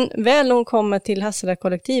 Men väl när hon kommer till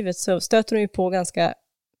Hassela-kollektivet så stöter hon ju på ganska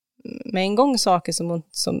med en gång saker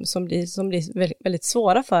som blir väldigt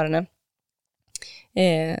svåra för henne.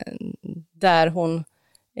 Där hon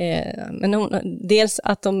dels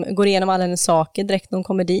att de går igenom alla hennes saker direkt när hon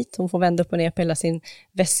kommer dit. Hon får vända upp och ner på hela sin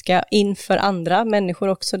väska inför andra människor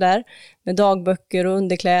också där. Med dagböcker och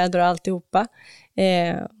underkläder och alltihopa.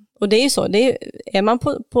 Och det är ju så. Är man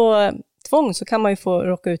på tvång så kan man ju få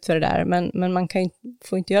råka ut för det där. Men man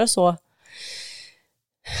får inte göra så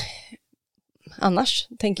annars,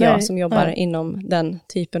 tänker jag, som jobbar inom den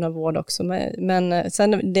typen av vård också. Men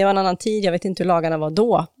sen, det var en annan tid, jag vet inte hur lagarna var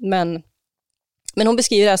då, men hon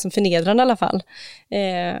beskriver det här som förnedrande i alla fall.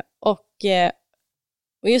 Och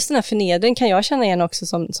just den här förnedringen kan jag känna igen också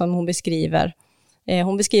som hon beskriver.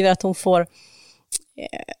 Hon beskriver att hon får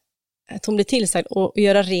att hon blir tillsagd att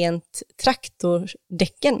göra rent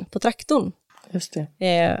traktordäcken på traktorn. Just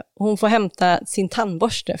det. Hon får hämta sin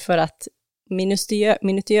tandborste för att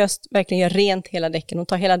minutiöst verkligen gör rent hela däcken. Hon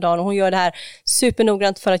tar hela dagen och hon gör det här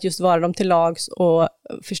supernoggrant för att just vara dem till lags och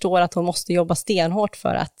förstår att hon måste jobba stenhårt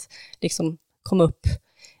för att liksom komma upp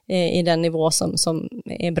i den nivå som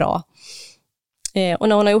är bra. Och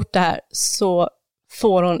när hon har gjort det här så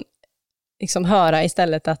får hon liksom höra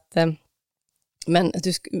istället att men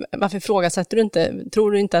varför ifrågasätter du inte,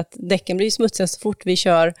 tror du inte att däcken blir smutsiga så fort vi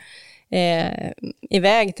kör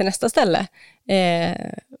iväg till nästa ställe?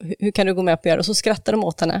 Hur kan du gå med på att göra? Och så skrattar de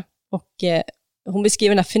åt henne. Och hon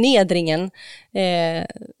beskriver den här förnedringen.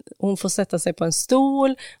 Hon får sätta sig på en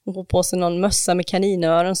stol, hon får på sig någon mössa med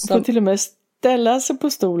kaninöron. Hon får till och med ställa sig på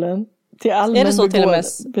stolen till allmän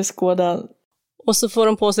beskådan. Och så får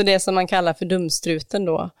de på sig det som man kallar för dumstruten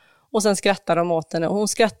då. Och sen skrattar de åt henne. Och hon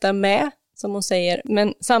skrattar med, som hon säger,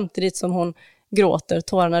 men samtidigt som hon gråter,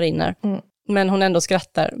 tårarna rinner. Men hon ändå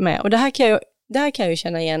skrattar med. Och det här kan jag ju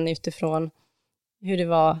känna igen utifrån hur det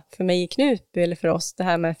var för mig i Knutby eller för oss. Det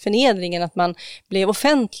här med förnedringen, att man blev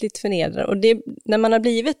offentligt förnedrad. Och det, när man har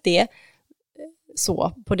blivit det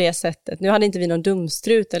så, på det sättet. Nu hade inte vi någon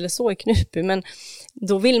dumstrut eller så i Knutby, men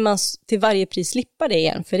då vill man till varje pris slippa det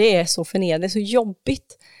igen. För det är så förnedrande, det är så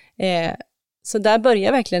jobbigt. Så där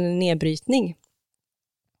börjar verkligen en nedbrytning,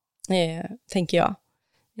 tänker jag.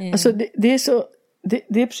 Alltså det är så...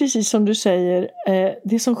 Det är precis som du säger,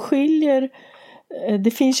 det som skiljer,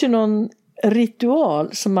 det finns ju någon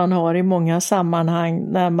ritual som man har i många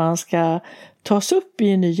sammanhang när man ska tas upp i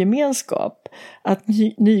en ny gemenskap. Att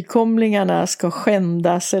nykomlingarna ska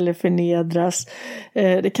skändas eller förnedras.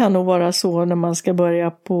 Det kan nog vara så när man ska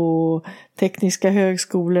börja på tekniska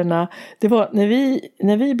högskolorna. Det var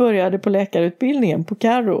när vi började på läkarutbildningen på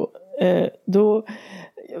Karo, då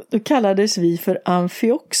kallades vi för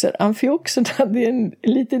amfioxer. Amfioxerna, det är en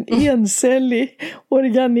liten encellig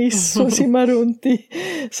organism som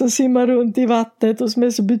simmar runt i vattnet och som är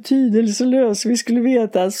så betydelselös. Vi skulle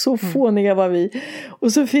veta att så fåniga var vi.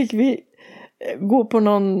 Och så fick vi gå på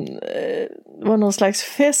någon slags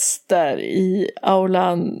fest där i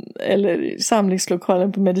aulan eller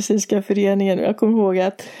samlingslokalen på medicinska föreningen. Jag kommer ihåg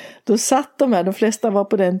att då satt de flesta var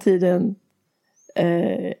på den tiden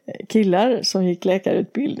killar som gick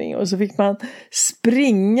läkarutbildning, och så fick man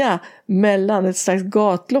springa mellan ett slags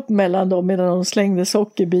gatlopp mellan dem medan de slängde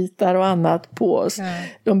sockerbitar och annat på oss.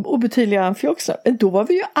 De obetydliga amfioxerna. Men då var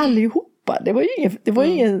vi ju allihopa. Det var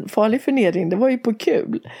ju ingen farlig förnedring, det var ju på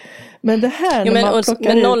kul. Men det här men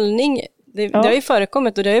nollning, det har ju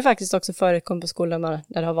förekommit, och det har ju faktiskt också förekommit på skolor där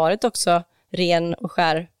det har varit också ren och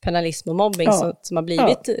skär penalism och mobbing som har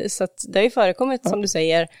blivit, så att det har ju förekommit som du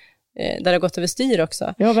säger, där det har gått över styr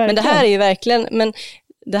också. Men det här är ju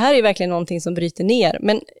verkligen någonting som bryter ner.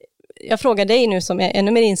 Men jag frågar dig nu som är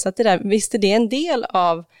ännu mer insatt i det där, visst är det en del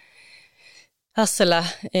av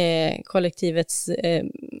Hassela-kollektivets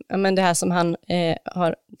men det här som han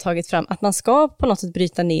har tagit fram, att man ska på något sätt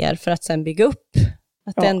bryta ner för att sen bygga upp,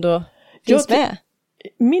 att det ändå finns med?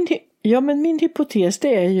 Min hypotes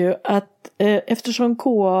det är ju att eftersom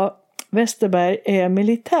K.A. Westerberg är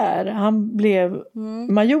militär, han blev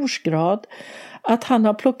majorsgrad, att han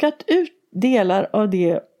har plockat ut delar av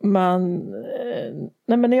det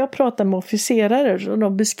när jag pratar med officerare så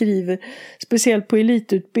de beskriver, speciellt på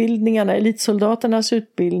elitutbildningarna, elitsoldaternas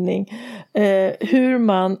utbildning, hur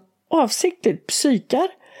man avsiktligt psykar,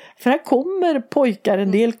 för här kommer pojkar,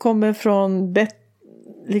 en del kommer från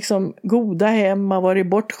liksom goda hem, har varit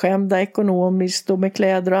bortskämda ekonomiskt och med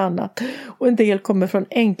kläder och annat, och en del kommer från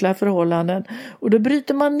enkla förhållanden, och då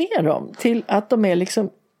bryter man ner dem till att de är liksom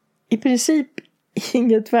i princip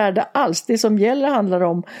inget värde alls. Det som gäller handlar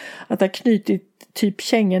om att ha knutit typ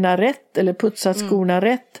kängorna rätt eller putsat skorna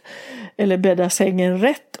rätt eller bädda sängen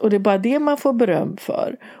rätt, och det är bara det man får beröm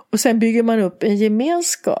för. Och sen bygger man upp en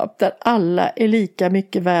gemenskap där alla är lika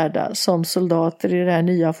mycket värda som soldater i det här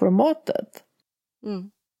nya formatet.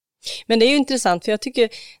 Men det är ju intressant, för jag tycker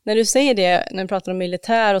när du säger det, när du pratar om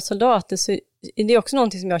militär och soldater, så är det också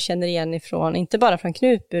någonting som jag känner igen ifrån, inte bara från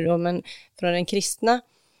Knutby då, men från den kristna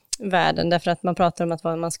världen, därför att man pratar om att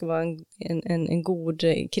man ska vara en god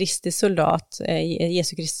Kristi soldat,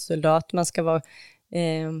 Jesu Kristi soldat, man ska vara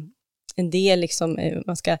en del liksom,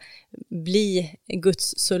 man ska bli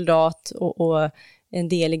Guds soldat och en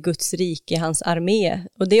del i Guds rike, hans armé,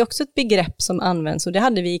 och det är också ett begrepp som används, och det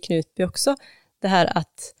hade vi i Knutby också, det här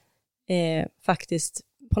att faktiskt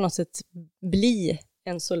på något sätt bli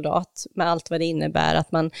en soldat med allt vad det innebär,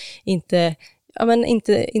 att man inte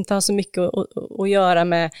har så mycket att göra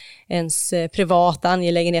med ens privata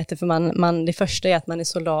angelägenheter, för det första är att man är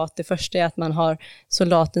soldat, det första är att man har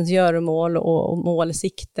soldatens göromål och mål i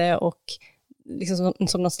sikte, och liksom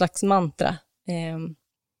som något slags mantra.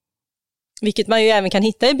 Vilket man ju även kan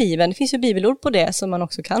hitta i Bibeln. Det finns ju bibelord på det som man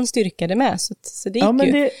också kan styrka det med. Så det ja,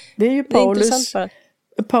 men det är ju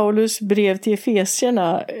Paulus brev till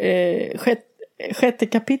Efesierna, sjätte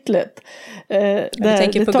kapitlet. Du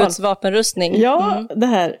tänker på Guds vapenrustning. Ja, det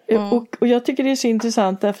här. Och jag tycker det är så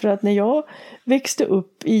intressant därför att när jag växte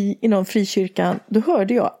upp inom frikyrkan, då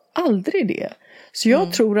hörde jag aldrig det. Så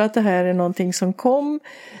jag tror att det här är någonting som kom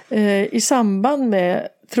i samband med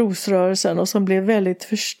trosrörelsen och som blev väldigt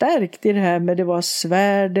förstärkt i det här med det var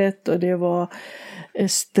svärdet och det var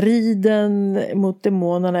striden mot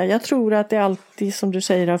demonerna. Jag tror att det alltid, som du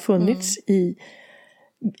säger, har funnits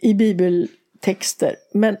i bibeltexter,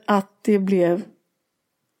 men att det blev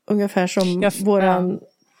ungefär som våran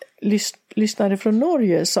lyssnare från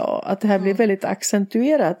Norge sa, att det här blev väldigt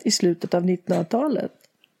accentuerat i slutet av 1900-talet.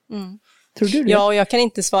 Tror du det? Ja, och jag kan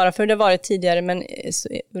inte svara för hur det varit tidigare, men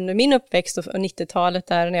under min uppväxt och 90-talet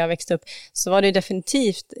där när jag växte upp så var det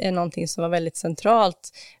definitivt någonting som var väldigt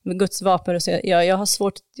centralt med Guds vapen. Så jag har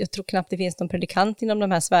svårt, jag tror knappt det finns någon predikant inom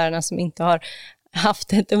de här sfärerna som inte har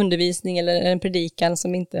haft ett undervisning eller en predikan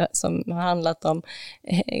som har handlat om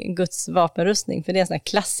Guds vapenrustning, för det är en sån här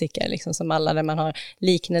klassiker liksom, som alla, där man har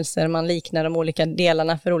liknelser, man liknar de olika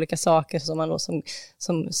delarna för olika saker som man då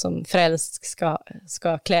som frälst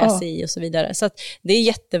ska klä sig i och så vidare. Så att det är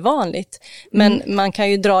jättevanligt, men man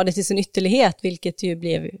kan ju dra det till sin ytterlighet, vilket ju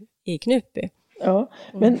blev i Knutby. Ja,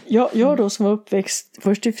 men jag då som var uppväxt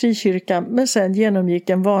först i frikyrkan men sen genomgick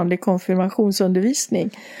en vanlig konfirmationsundervisning.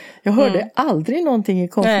 Jag hörde aldrig någonting i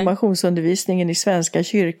konfirmationsundervisningen i Svenska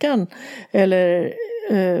kyrkan eller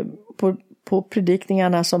på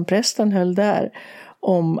predikningarna som prästen höll där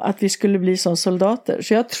om att vi skulle bli som soldater.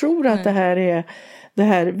 Så jag tror att det här är det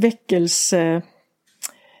här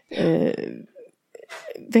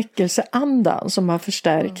väckelseandan som har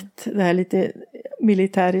förstärkt det här lite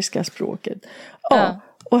militäriska språket.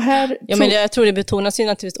 Och här men jag tror det betonas ju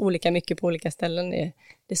naturligtvis olika mycket på olika ställen.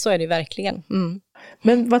 Det så är det verkligen.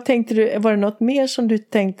 Men vad tänkte du, var det något mer som du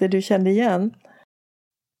tänkte du kände igen?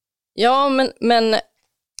 Ja, men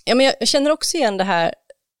jag känner också igen det här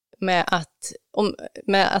med att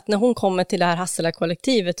när hon kommer till det här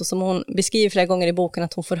Hassela-kollektivet, och som hon beskriver flera gånger i boken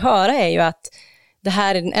att hon får höra, är ju att det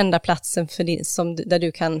här är den enda platsen där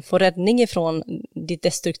du kan få räddning ifrån ditt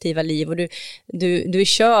destruktiva liv. Och du är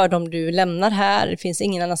körd om du lämnar här. Det finns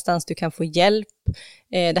ingen annanstans du kan få hjälp.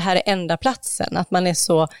 Det här är enda platsen. Att man det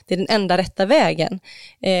är den enda rätta vägen.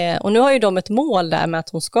 Och nu har ju de ett mål där med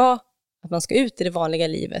att man ska ut i det vanliga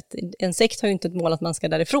livet. En sekt har ju inte ett mål att man ska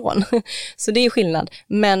därifrån. Så det är skillnad.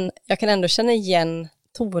 Men jag kan ändå känna igen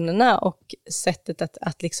tonerna och sättet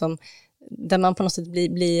att liksom, där man på något sätt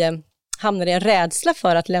hamnar i en rädsla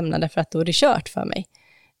för att lämna det, för att då är det kört för mig.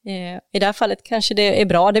 I det här fallet kanske det är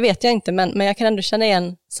bra, det vet jag inte, men jag kan ändå känna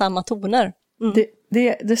igen samma toner.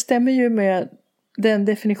 Det stämmer ju med den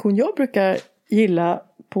definition jag brukar gilla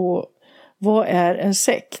på vad är en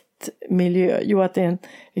sektmiljö. Jo, att det är en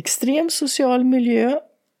extrem social miljö,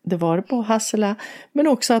 det var det på Hassela, men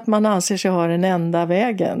också att man anser sig ha den enda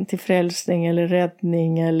vägen till frälsning eller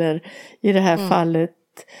räddning, eller i det här fallet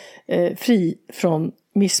fri från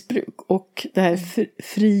missbruk, och det här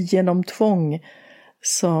fri genom tvång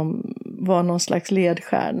som var någon slags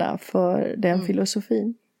ledstjärna för den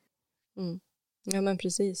filosofin. Ja, men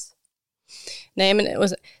precis. Nej, men och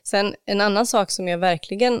sen en annan sak som jag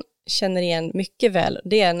verkligen känner igen mycket väl,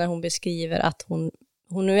 det är när hon beskriver att hon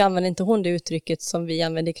nu använder inte hon det uttrycket som vi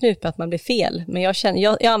använder i Knutby, att man blir fel, men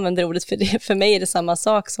jag använder ordet för mig är det samma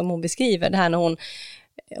sak som hon beskriver, det här när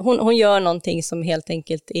hon gör någonting som helt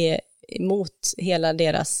enkelt är emot hela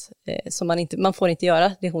deras, som man får inte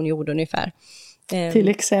göra det hon gjorde ungefär. Till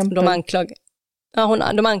exempel? De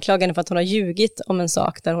anklagar henne för att hon har ljugit om en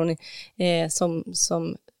sak där hon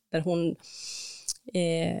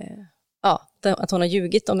att hon har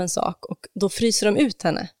ljugit om en sak, och då fryser de ut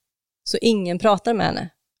henne. Så ingen pratar med henne.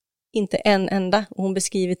 Inte en enda. Och hon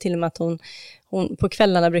beskriver till och med att hon på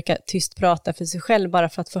kvällarna brukar tyst prata för sig själv bara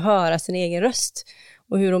för att få höra sin egen röst.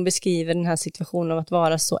 Och hur hon beskriver den här situationen av att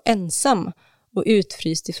vara så ensam och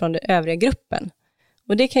utfryst ifrån den övriga gruppen.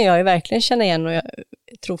 Och det kan jag ju verkligen känna igen, och jag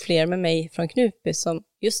tror fler med mig från Knutby som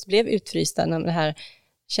just blev utfrysta när den här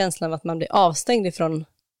känslan av att man blir avstängd ifrån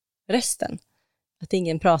resten. Att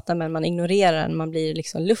ingen pratar, men man ignorerar, man blir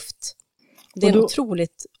liksom luft. Det är en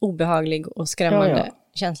otroligt obehaglig och skrämmande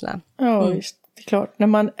känsla. Ja, visst. Det är klart. När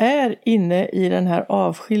man är inne i den här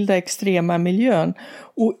avskilda extrema miljön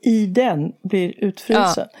och i den blir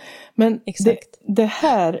utfrysen. Ja, men det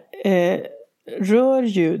här rör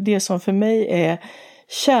ju det som för mig är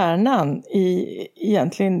kärnan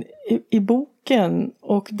egentligen i boken,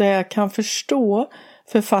 och där jag kan förstå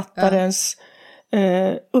författarens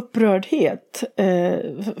upprördhet.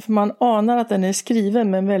 För man anar att den är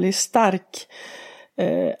skriven med en väldigt stark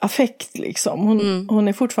affekt liksom. Hon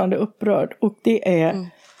är fortfarande upprörd, och det är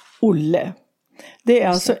Olle. Det är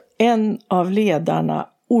alltså en av ledarna,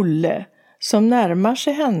 Olle, som närmar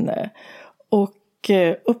sig henne och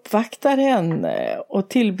uppvaktar henne och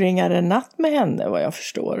tillbringar en natt med henne, vad jag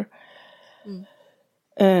förstår.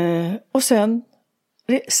 Och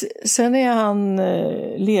sen är han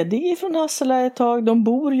ledig från Hassela ett tag. De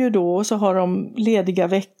bor ju då, och så har de lediga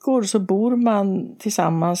veckor, så bor man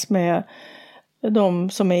tillsammans med de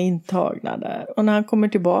som är intagna där. Och när han kommer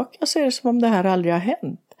tillbaka så är det som om det här aldrig har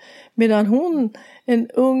hänt. Medan hon, en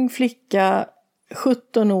ung flicka,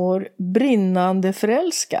 17 år, brinnande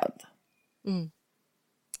förälskad.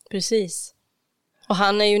 Precis. Och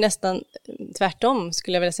han är ju nästan tvärtom,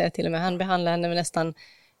 skulle jag vilja säga till och med. Han behandlar henne nästan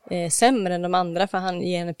sämre än de andra, för han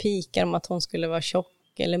ger henne pikar om att hon skulle vara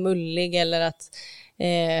tjock eller mullig, eller att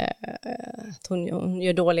hon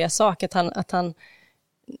gör dåliga saker. Att han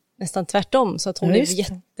nästan tvärtom, så att hon blir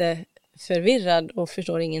jätteförvirrad och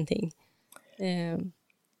förstår ingenting.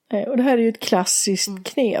 Och det här är ju ett klassiskt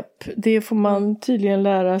knep. Det får man tydligen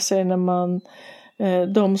lära sig när man,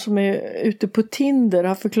 de som är ute på Tinder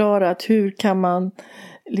har förklarat hur kan man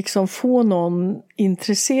liksom få någon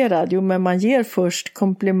intresserad. Jo, men man ger först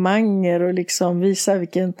komplimanger och liksom visar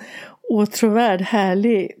vilken åtråvärd,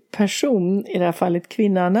 härlig person, i det här fallet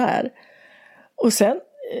kvinnan är. Och sen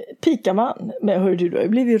pikar man med, hör du har ju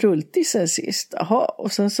blivit rultig sen sist. Aha.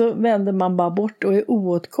 Och sen så vänder man bara bort och är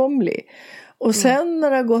oåtkomlig. Och sen när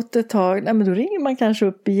det har gått ett tag, men då ringer man kanske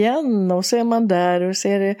upp igen, och så är man där och så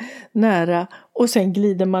är det nära, och sen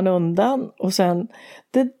glider man undan. Och sen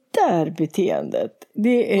det där beteendet,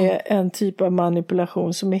 det är en typ av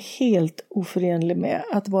manipulation som är helt oförenlig med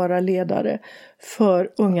att vara ledare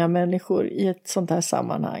för unga människor i ett sånt här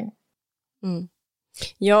sammanhang.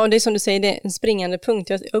 Ja, och det är som du säger, det är en springande punkt.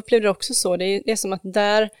 Jag upplevde det också så. Det är som att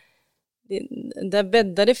där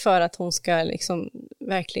bäddar det för att hon ska liksom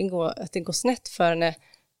verkligen att det går snett för henne.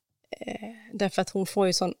 Därför att hon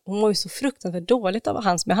mår ju så fruktansvärt dåligt av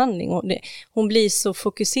hans behandling. Och hon blir så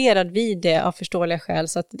fokuserad vid det av förståeliga skäl,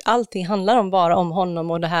 så att allting handlar bara om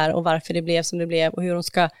honom och det här, och varför det blev som det blev, och hur hon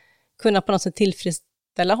ska kunna på något sätt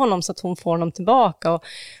tillfredsställa honom så att hon får honom tillbaka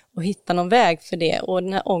och hitta någon väg för det. Och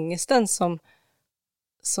den här ångesten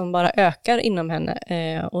som bara ökar inom henne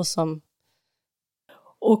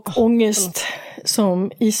och ångest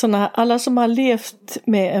som i alla som har levt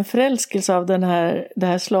med en förälskelse av det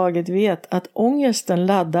här slaget vet att ångesten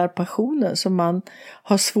laddar passionen, så man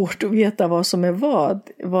har svårt att veta vad som är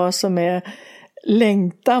vad som är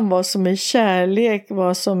längtan, vad som är kärlek,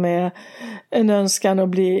 vad som är en önskan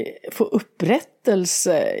att få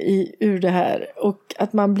upprättelse ur det här. Och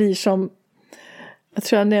att man blir som, jag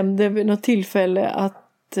tror jag nämnde vid något tillfälle, att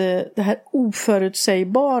det här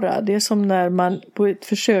oförutsägbara, det är som när man på ett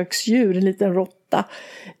försöksdjur, en liten råtta,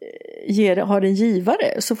 har en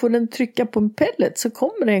givare, så får den trycka på en pellet så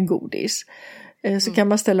kommer det en godis. Så kan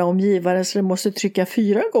man ställa om givaren så den måste trycka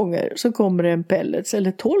 4 gånger, så kommer det en pellet,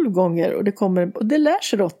 eller 12 gånger, och det lär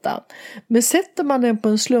sig råttan. Men sätter man den på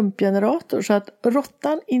en slumpgenerator så att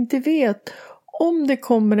råttan inte vet om det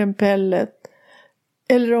kommer en pellet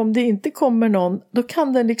eller om det inte kommer någon, då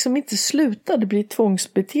kan den liksom inte sluta. Det blir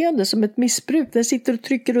tvångsbeteende, som ett missbruk. Den sitter och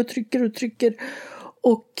trycker och trycker och trycker.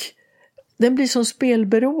 Och den blir som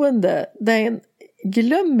spelberoende. Den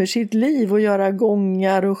glömmer sitt liv och göra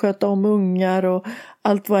gångar och sköta om ungar och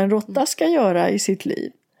allt vad en råtta ska göra i sitt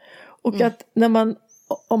liv. Och att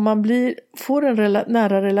om man får en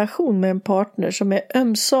nära relation med en partner som är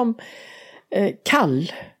ömsom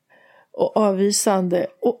kall och avvisande,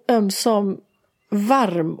 och ömsom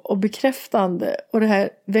varm och bekräftande, och det här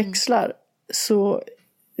växlar, så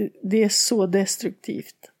det är så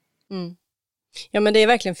destruktivt. Ja, men det är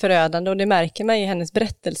verkligen förödande, och det märker man i hennes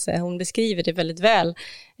berättelse. Hon beskriver det väldigt väl.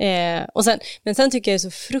 Men sen tycker jag det är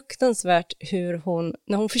så fruktansvärt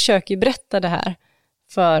när hon försöker berätta det här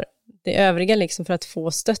för det övriga, liksom för att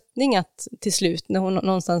få stöttning, att till slut när hon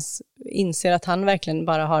någonstans inser att han verkligen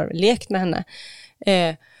bara har lekt med henne.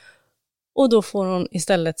 Och då får hon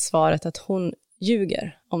istället svaret att hon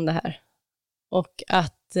ljuger om det här. Och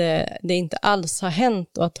att det inte alls har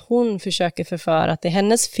hänt, och att hon försöker förföra, att det är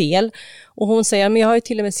hennes fel. Och hon säger, men jag har ju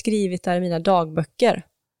till och med skrivit där i mina dagböcker.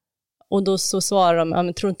 Och då så svarar de,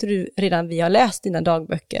 men tror inte du redan vi har läst dina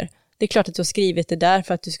dagböcker? Det är klart att du har skrivit det där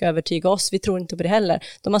för att du ska övertyga oss. Vi tror inte på det heller.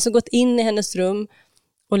 De har alltså gått in i hennes rum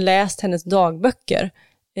och läst hennes dagböcker.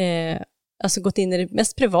 Alltså gått in i det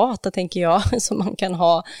mest privata, tänker jag, som man kan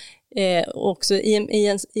ha också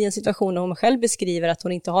i en situation där hon själv beskriver att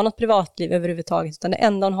hon inte har något privatliv överhuvudtaget, utan det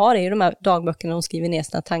enda hon har är ju de här dagböckerna hon skriver ner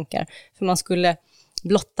sina tankar. För man skulle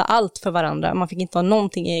blotta allt för varandra. Man fick inte ha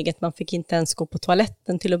någonting eget, man fick inte ens gå på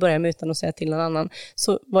toaletten till att börja med utan att säga till någon annan.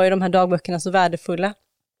 Så var ju de här dagböckerna så värdefulla.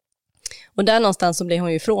 Och där någonstans så blir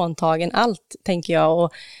hon ju fråntagen allt, tänker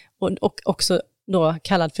jag, och också då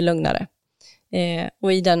kallad för lögnare.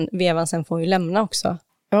 Och i den vevan sen får hon ju lämna också.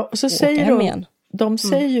 Ja, och så säger de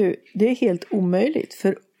säger ju, det är helt omöjligt,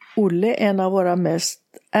 för Olle är en av våra mest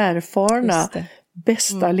erfarna,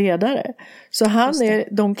 bästa ledare. Så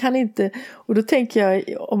de kan inte, och då tänker jag,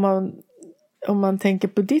 om man tänker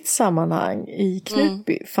på ditt sammanhang i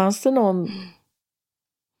Knutby, fanns det någon...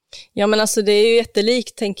 Ja, men alltså det är ju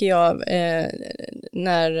jättelikt, tänker jag,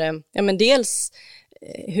 men dels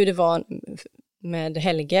hur det var med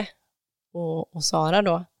Helge och Sara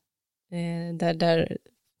då. Där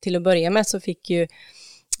till att börja med så fick ju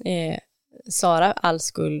Sara all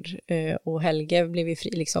skuld och Helge blev ju fri,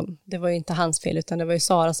 liksom. Det var ju inte hans fel, utan det var ju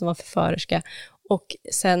Sara som var förförerska. Och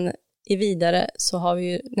sen i vidare så har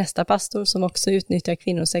vi ju nästa pastor som också utnyttjar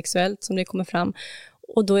kvinnor sexuellt, som det kommer fram.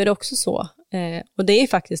 Och då är det också så. Och det är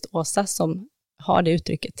faktiskt Åsa som har det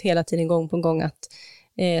uttrycket hela tiden, gång på gång, att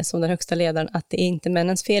som den högsta ledaren, att det är inte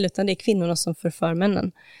männens fel, utan det är kvinnorna som förför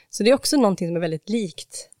männen. Så det är också någonting som är väldigt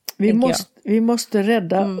likt. Vi måste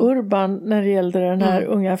rädda Urban när det gällde den här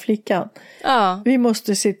unga flickan. Ja. Vi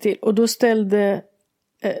måste se till. Och då ställde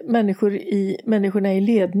människorna i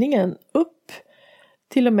ledningen upp,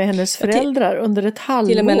 till och med hennes föräldrar, under ett halvår.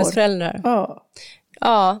 Till och med hennes föräldrar. Ja.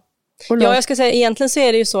 Ja. Ja, jag ska säga, egentligen så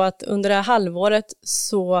är det ju så att under det här halvåret,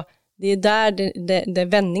 så det är där det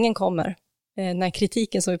vändningen kommer. Den här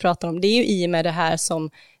kritiken som vi pratar om, det är ju i och med det här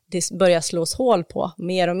som det börjar slås hål på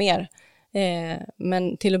mer och mer.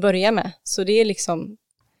 Men till att börja med, så det är liksom...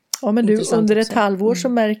 Ja, men du, under ett halvår så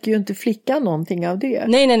märker ju inte flickan någonting av det.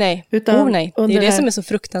 Nej. Utan nej. Det är det som är så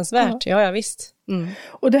fruktansvärt. Ja visst.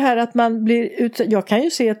 Och det här att man blir utsatt, jag kan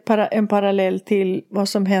ju se en parallell till vad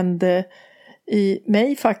som hände i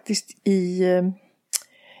mig faktiskt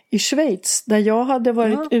i Schweiz, där jag hade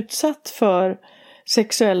varit utsatt för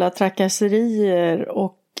sexuella trakasserier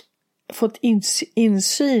och fått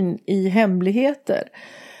insyn i hemligheter.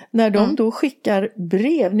 När de då skickar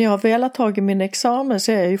brev, när jag väl har tagit min examen,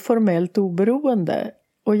 så är jag ju formellt oberoende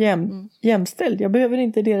och jämställd. Jag behöver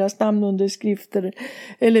inte deras namnunderskrifter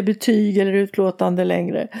eller betyg eller utlåtande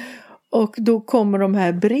längre. Och då kommer de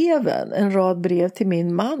här breven, en rad brev till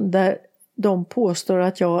min man, där de påstår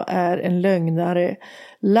att jag är en lögnare,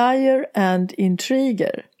 liar and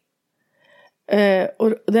intriger.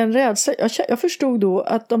 Och den rädsla, jag förstod då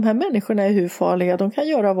att de här människorna är hur farliga, de kan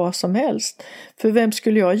göra vad som helst. För vem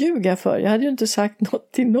skulle jag ljuga för? Jag hade ju inte sagt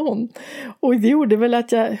något till någon. Och det gjorde väl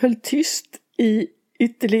att jag höll tyst i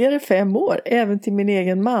ytterligare 5 år, även till min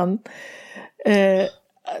egen man.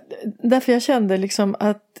 Därför jag kände liksom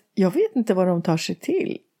att jag vet inte vad de tar sig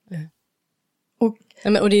till.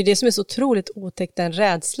 Och det är det som är så otroligt otäckt, den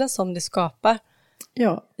rädsla som det skapar.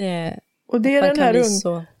 Ja. Och det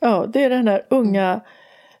är den här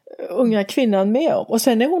unga kvinnan med om. Och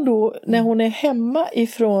sen är hon då, när hon är hemma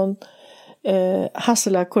ifrån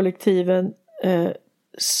Hassela-kollektiven,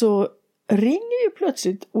 så ringer ju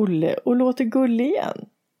plötsligt Olle och låter gullig igen.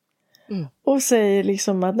 Och säger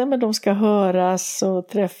liksom att nej, men de ska höras och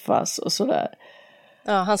träffas och sådär.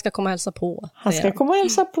 Ja, han ska komma och hälsa på. Han ska komma och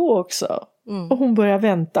hälsa på också. Och hon börjar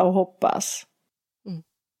vänta och hoppas.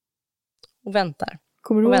 Och väntar.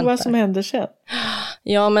 Kommer du ihåg vad som händer sen?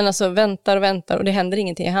 Ja, men alltså väntar och det händer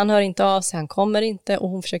ingenting. Han hör inte av sig, han kommer inte, och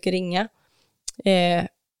hon försöker ringa.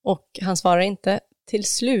 Och han svarar inte. Till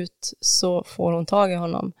slut så får hon tag i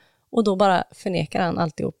honom. Och då bara förnekar han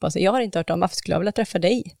alltihop. Alltså, jag har inte hört om, varför skulle jag vilja träffa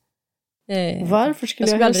dig? Varför skulle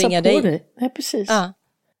jag hälsa på dig? Nej, precis. Ja.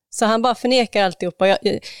 Så han bara förnekar alltihopa.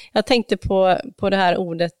 Jag tänkte på det här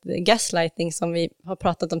ordet gaslighting som vi har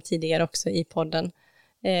pratat om tidigare också i podden.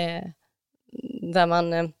 Där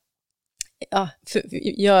man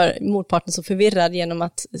gör motparten så förvirrad genom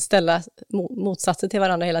att ställa motsatser till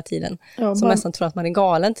varandra hela tiden. Ja, som nästan tror att man är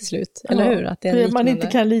galen till slut. Eller hur? Att det är man inte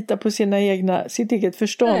kan lita på sitt eget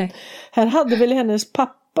förstånd. Nej. Här hade väl hennes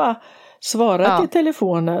pappa svarat i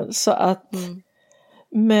telefonen, så att...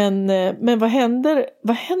 Men vad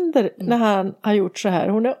händer när han har gjort så här?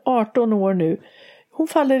 Hon är 18 år nu. Hon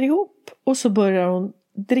faller ihop och så börjar hon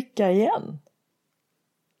dricka igen.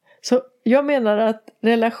 Så jag menar att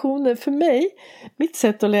relationer, för mig, mitt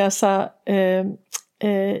sätt att läsa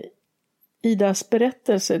Idas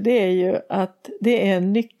berättelse, det är ju att det är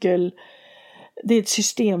en nyckel, det är ett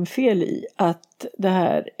systemfel i att det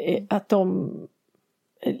här, att de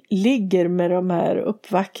ligger med de här,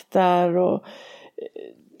 uppvaktar och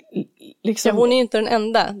liksom... Ja, hon är ju inte den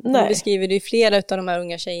enda. Nej. Hon beskriver det ju flera av de här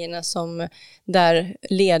unga tjejerna som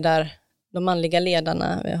där de manliga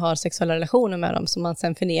ledarna har sexuella relationer med dem som man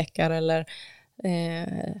sen förnekar eller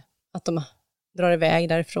att de drar iväg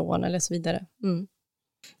därifrån eller så vidare.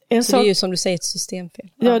 Så det är ju som du säger ett systemfel.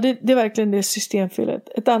 Ja, det är verkligen det systemfelet.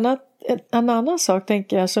 En annan sak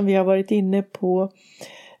tänker jag som vi har varit inne på,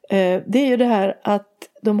 det är ju det här att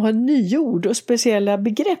de har nyord och speciella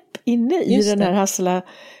begrepp inne i den här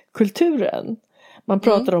Hassela-kulturen. Man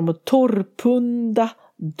pratar om att torrpunda,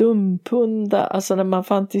 dumpunda, alltså när man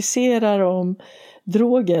fantiserar om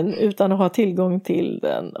drogen utan att ha tillgång till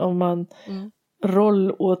den. Om man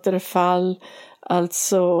rollåterfall,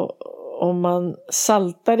 alltså om man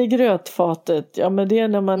saltar i grötfatet, ja men det är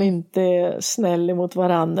när man inte är snäll mot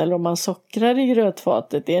varann, eller om man sockrar i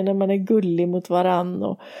grötfatet, det är när man är gullig mot varann.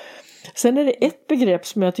 Och sen är det ett begrepp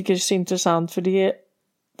som jag tycker är så intressant, för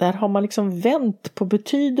där har man liksom vänt på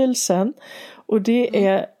betydelsen, och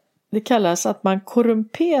det kallas att man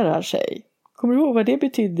korrumperar sig. Kommer du ihåg vad det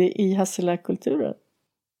betydde i Hassela-kulturen?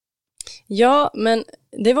 Ja, men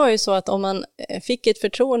det var ju så att om man fick ett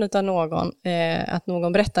förtroende av någon, att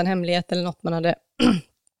någon berättade en hemlighet eller något man hade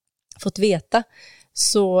fått veta,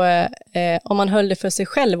 så om man höll det för sig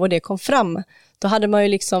själv och det kom fram, då hade man ju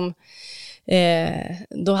liksom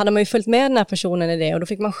följt med den här personen i det, och då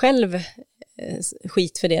fick man själv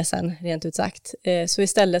skit för det sen, rent ut sagt. Så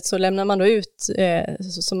istället så lämnar man då ut,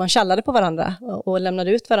 så man tjallade på varandra och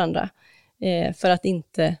lämnade ut varandra för att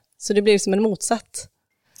inte, så det blev som en motsatt.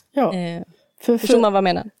 Ja. Förstår man vad jag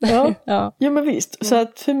menar? Ja, ja men visst. Så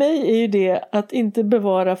att för mig är ju det att inte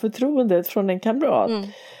bevara förtroendet från en kamrat.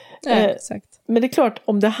 Exakt. Men det är klart,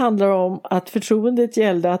 om det handlar om att förtroendet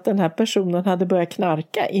gällde att den här personen hade börjat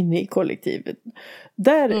knarka inne i kollektivet.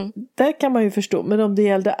 Där kan man ju förstå. Men om det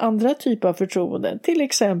gällde andra typer av förtroenden, till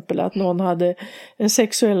exempel att någon hade en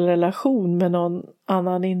sexuell relation med någon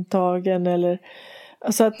annan intagen, eller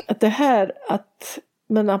alltså att det här,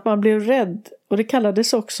 men att man blev rädd, och det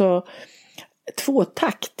kallades också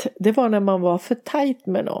tvåtakt. Det var när man var för tajt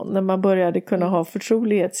med någon, när man började kunna ha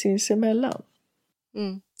förtrolighet sinsemellan.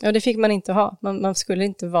 Ja, det fick man inte ha. Man skulle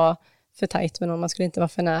inte vara för tajt med någon, man skulle inte vara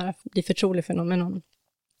för nära, bli förtrolig för någon med någon.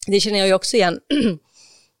 Det känner jag ju också igen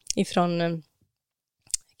ifrån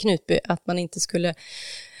Knutby, att man inte skulle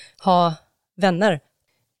ha vänner.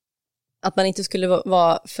 Att man inte skulle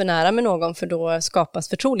vara för nära med någon, för då skapas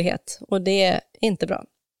förtrolighet. Och det är inte bra,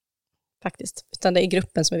 faktiskt. Utan det är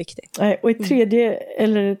gruppen som är viktig. Nej, och ett tredje,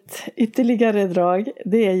 eller ett ytterligare drag,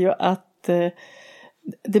 det är ju att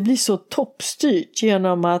det blir så toppstyrt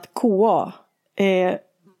genom att KA är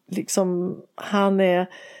liksom, han är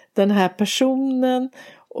den här personen,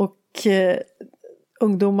 och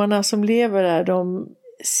ungdomarna som lever där, de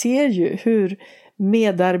ser ju hur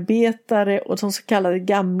medarbetare och de så kallade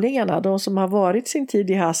gamlingarna, de som har varit sin tid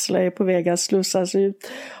i Hassela, är på väg att slussas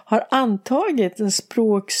ut, har antagit en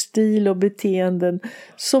språkstil och beteenden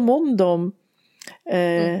som om de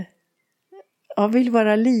vill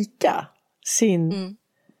vara lika sin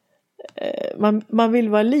man vill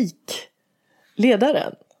vara lik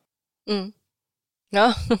ledaren.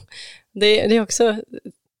 Ja, det är också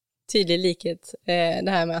tydlig likhet,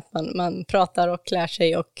 det här med att man pratar och klär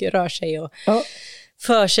sig och rör sig och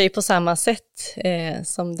för sig på samma sätt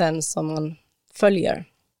som den som man följer.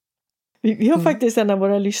 Vi har faktiskt en av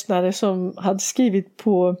våra lyssnare som hade skrivit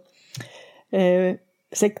på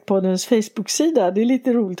Sektpoddens Facebook-sida. Det är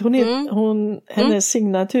lite roligt. Hennes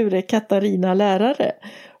signatur är Katarina Lärare.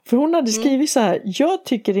 För hon hade skrivit så här: jag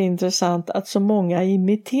tycker det är intressant att så många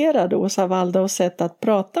imiterade Åsa Waldau sätt att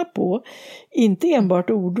prata på, inte enbart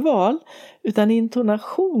ordval utan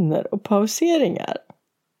intonationer och pauseringar.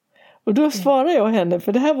 Och då svarar jag henne,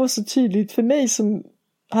 för det här var så tydligt för mig som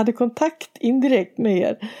hade kontakt indirekt med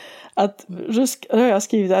er, att har jag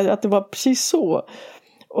skrivit att det var precis så,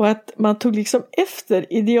 och att man tog liksom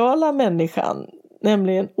efter ideala människan,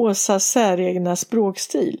 nämligen Åsas säregna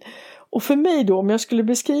språkstil. Och för mig då, om jag skulle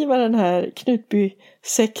beskriva den här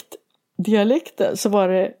Knutby-sektdialekten, så var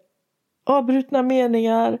det avbrutna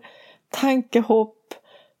meningar, tankehopp,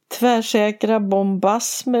 tvärsäkra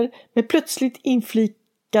bombasmer med plötsligt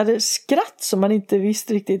inflikade skratt som man inte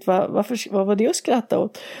visste riktigt vad var det att skratta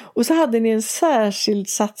åt. Och så hade ni en särskild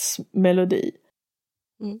satsmelodi.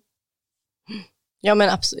 Ja, men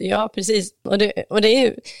absolut, ja, precis. Och det är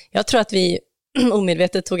ju, jag tror att vi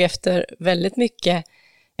omedvetet tog efter väldigt mycket.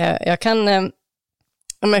 Jag kan,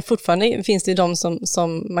 men fortfarande finns det ju de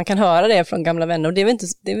som man kan höra det från gamla vänner, och det är väl inte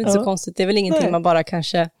så konstigt, det är väl ingenting man bara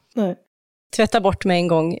kanske tvätta bort mig en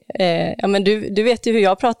gång. Ja, men du vet ju hur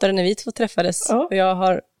jag pratade när vi två träffades. Ja. Och jag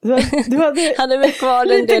hade väl kvar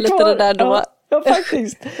en del av det där då. Ja,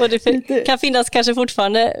 faktiskt. Och det kan finnas kanske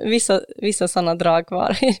fortfarande vissa sådana drag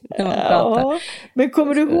kvar när man pratar. Men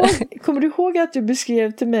kommer du ihåg att du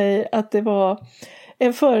beskrev till mig att det var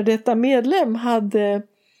en före detta medlem hade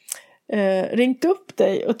ringt upp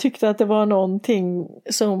dig och tyckte att det var någonting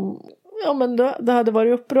som, ja men det hade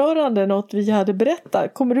varit upprörande, något vi hade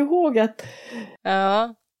berättat. Kommer du ihåg att...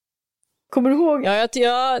 Ja. Kommer du ihåg?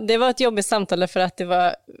 Ja, det var ett jobbigt samtal för att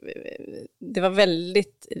det var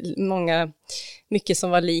väldigt mycket som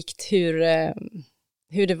var likt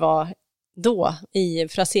hur det var då i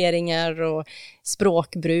fraseringar och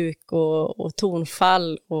språkbruk och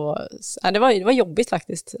tonfall. Och, ja, det var jobbigt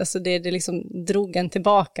faktiskt. Alltså det liksom drog en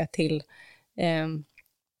tillbaka till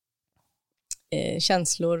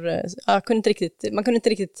känslor. Man kunde inte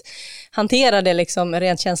riktigt hantera det liksom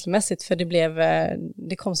rent känslomässigt, för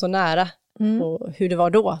det kom så nära. Och hur det var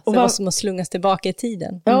då. Så det var som att slungas tillbaka i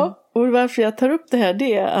tiden. Ja, och varför jag tar upp det här,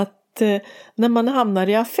 det är att när man hamnar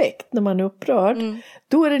i affekt, när man är upprörd,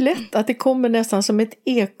 då är det lätt att det kommer nästan som ett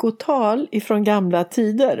ekotal ifrån gamla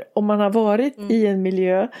tider. Om man har varit i en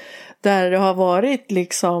miljö där det har varit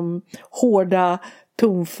liksom hårda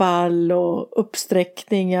tonfall och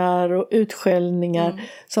uppsträckningar och utskällningar.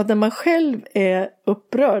 Så att när man själv är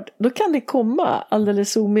upprörd, då kan det komma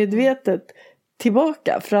alldeles omedvetet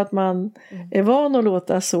tillbaka, för att man är van att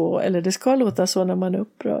låta så, eller det ska låta så när man är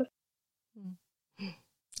upprörd.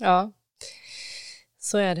 Ja,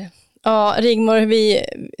 så är det. Ja, Rigmor,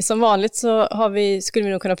 som vanligt så skulle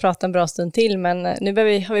vi nog kunna prata en bra stund till, men nu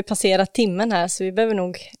har vi passerat timmen här, så vi behöver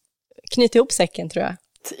nog knyta ihop säcken, tror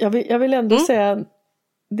jag. Jag vill ändå säga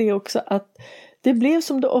det också, att det blev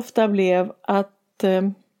som det ofta blev, att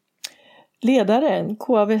ledaren,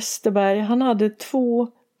 K.A. Westerberg, han hade 2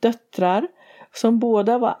 döttrar som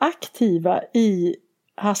båda var aktiva i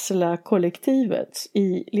Hassela-kollektivet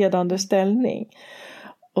i ledande ställning.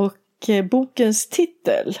 Och bokens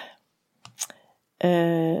titel,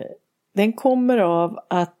 den kommer av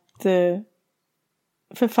att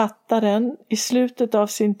författaren i slutet av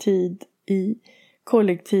sin tid i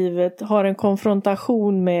kollektivet har en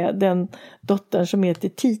konfrontation med den dottern som heter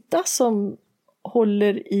Tita, som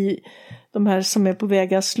håller i de här som är på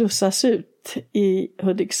väg att slussas ut i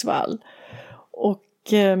Hudiksvall. Och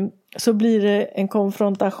så blir det en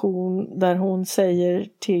konfrontation där hon säger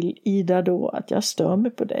till Ida då att jag stör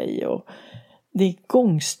mig på dig, och det är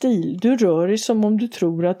gångstil, du rör dig som om du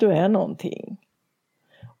tror att du är någonting.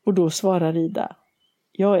 Och då svarar Ida,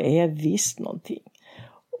 jag är visst någonting.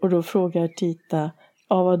 Och då frågar Tita,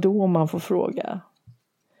 ja vad då om man får fråga?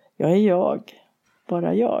 Jag är jag,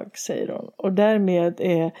 bara jag, säger hon. Och därmed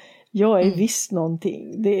är jag är visst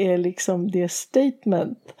någonting. Det är liksom det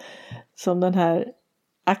statement som den här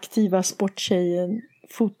aktiva sporttjejen,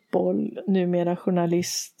 fotboll, numera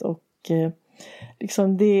journalist, och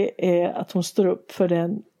liksom det är att hon står upp för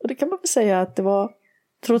den. Och det kan man väl säga att det var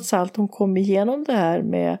trots allt hon kom igenom det här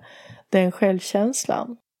med den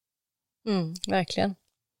självkänslan. Verkligen.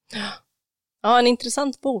 Ja, en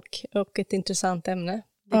intressant bok och ett intressant ämne.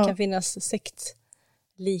 Det kan finnas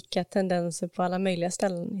sektlika tendenser på alla möjliga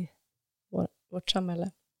ställen i vårt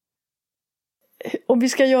samhälle. Om vi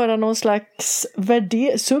ska göra någon slags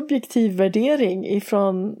subjektiv värdering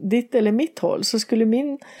ifrån ditt eller mitt håll, så skulle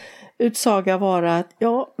min utsaga vara att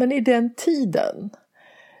ja, men i den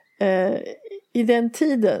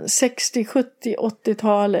tiden 60, 70,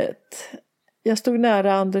 80-talet, jag stod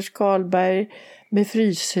nära Anders Carlberg med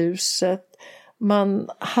Fryshuset, man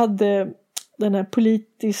hade den här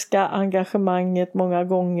politiska engagemanget många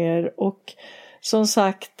gånger, och som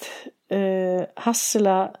sagt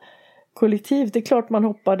Hassela kollektiv, det är klart man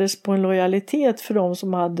hoppades på en lojalitet för de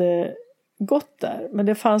som hade gått där, men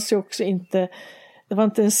det fanns ju också inte, det var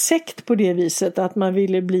inte en sekt på det viset att man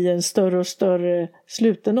ville bli en större och större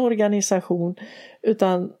sluten organisation,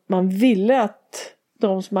 utan man ville att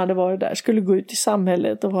de som hade varit där skulle gå ut i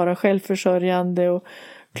samhället och vara självförsörjande och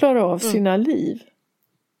klara av sina liv.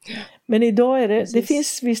 Men idag är det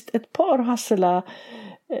finns visst ett par Hassela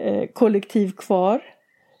kollektiv kvar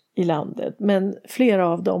i landet, men flera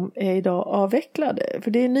av dem är idag avvecklade,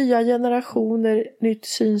 för det är nya generationer, nytt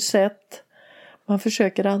synsätt, man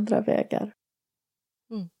försöker andra vägar.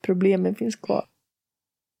 Problemen finns kvar.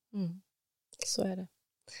 Så är det.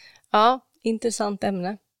 Ja, intressant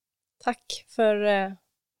ämne. Tack för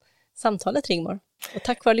samtalet, Rigmor, och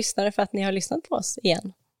tack våra lyssnare för att ni har lyssnat på oss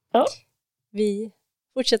igen. Ja. Vi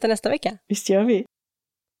fortsätter nästa vecka. Visst gör vi.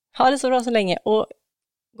 Ha det så bra så länge, och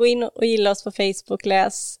gå in och gilla oss på Facebook,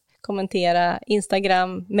 läs, kommentera,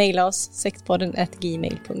 Instagram, mejla oss,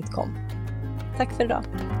 sektpodden@gmail.com. Tack för idag.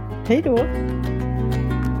 Hej då!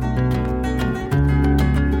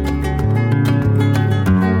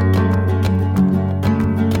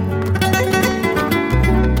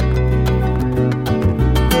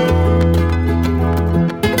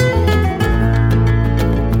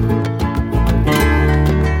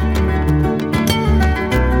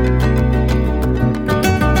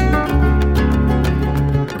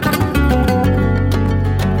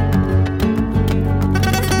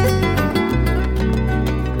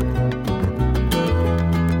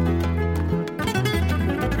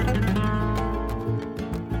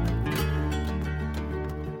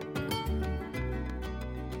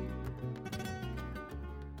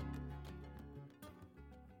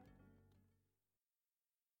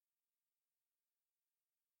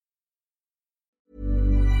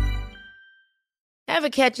 Ever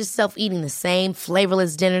catch yourself eating the same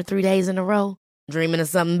flavorless dinner 3 days in a row? Dreaming of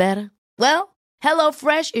something better? Well,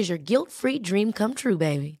 HelloFresh is your guilt-free dream come true,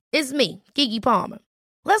 baby. It's me, Keke Palmer.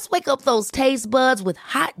 Let's wake up those taste buds with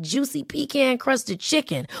hot, juicy pecan-crusted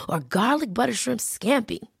chicken or garlic butter shrimp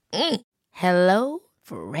scampi. Hello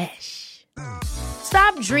Fresh.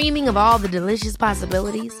 Stop dreaming of all the delicious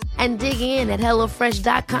possibilities and dig in at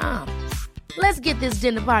HelloFresh.com. Let's get this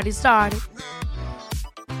dinner party started.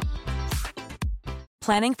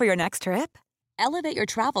 Planning for your next trip? Elevate your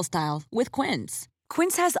travel style with Quince.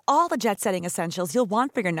 Quince has all the jet-setting essentials you'll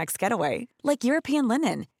want for your next getaway, like European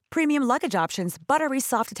linen, premium luggage options, buttery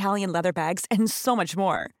soft Italian leather bags, and so much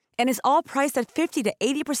more. And is all priced at 50 to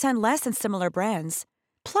 80% less than similar brands.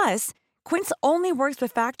 Plus, Quince only works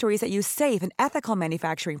with factories that use safe and ethical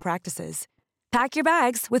manufacturing practices. Pack your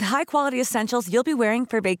bags with high-quality essentials you'll be wearing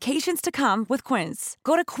for vacations to come with Quince.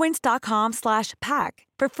 Go to quince.com/pack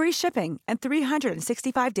for free shipping and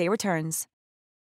 365-day returns.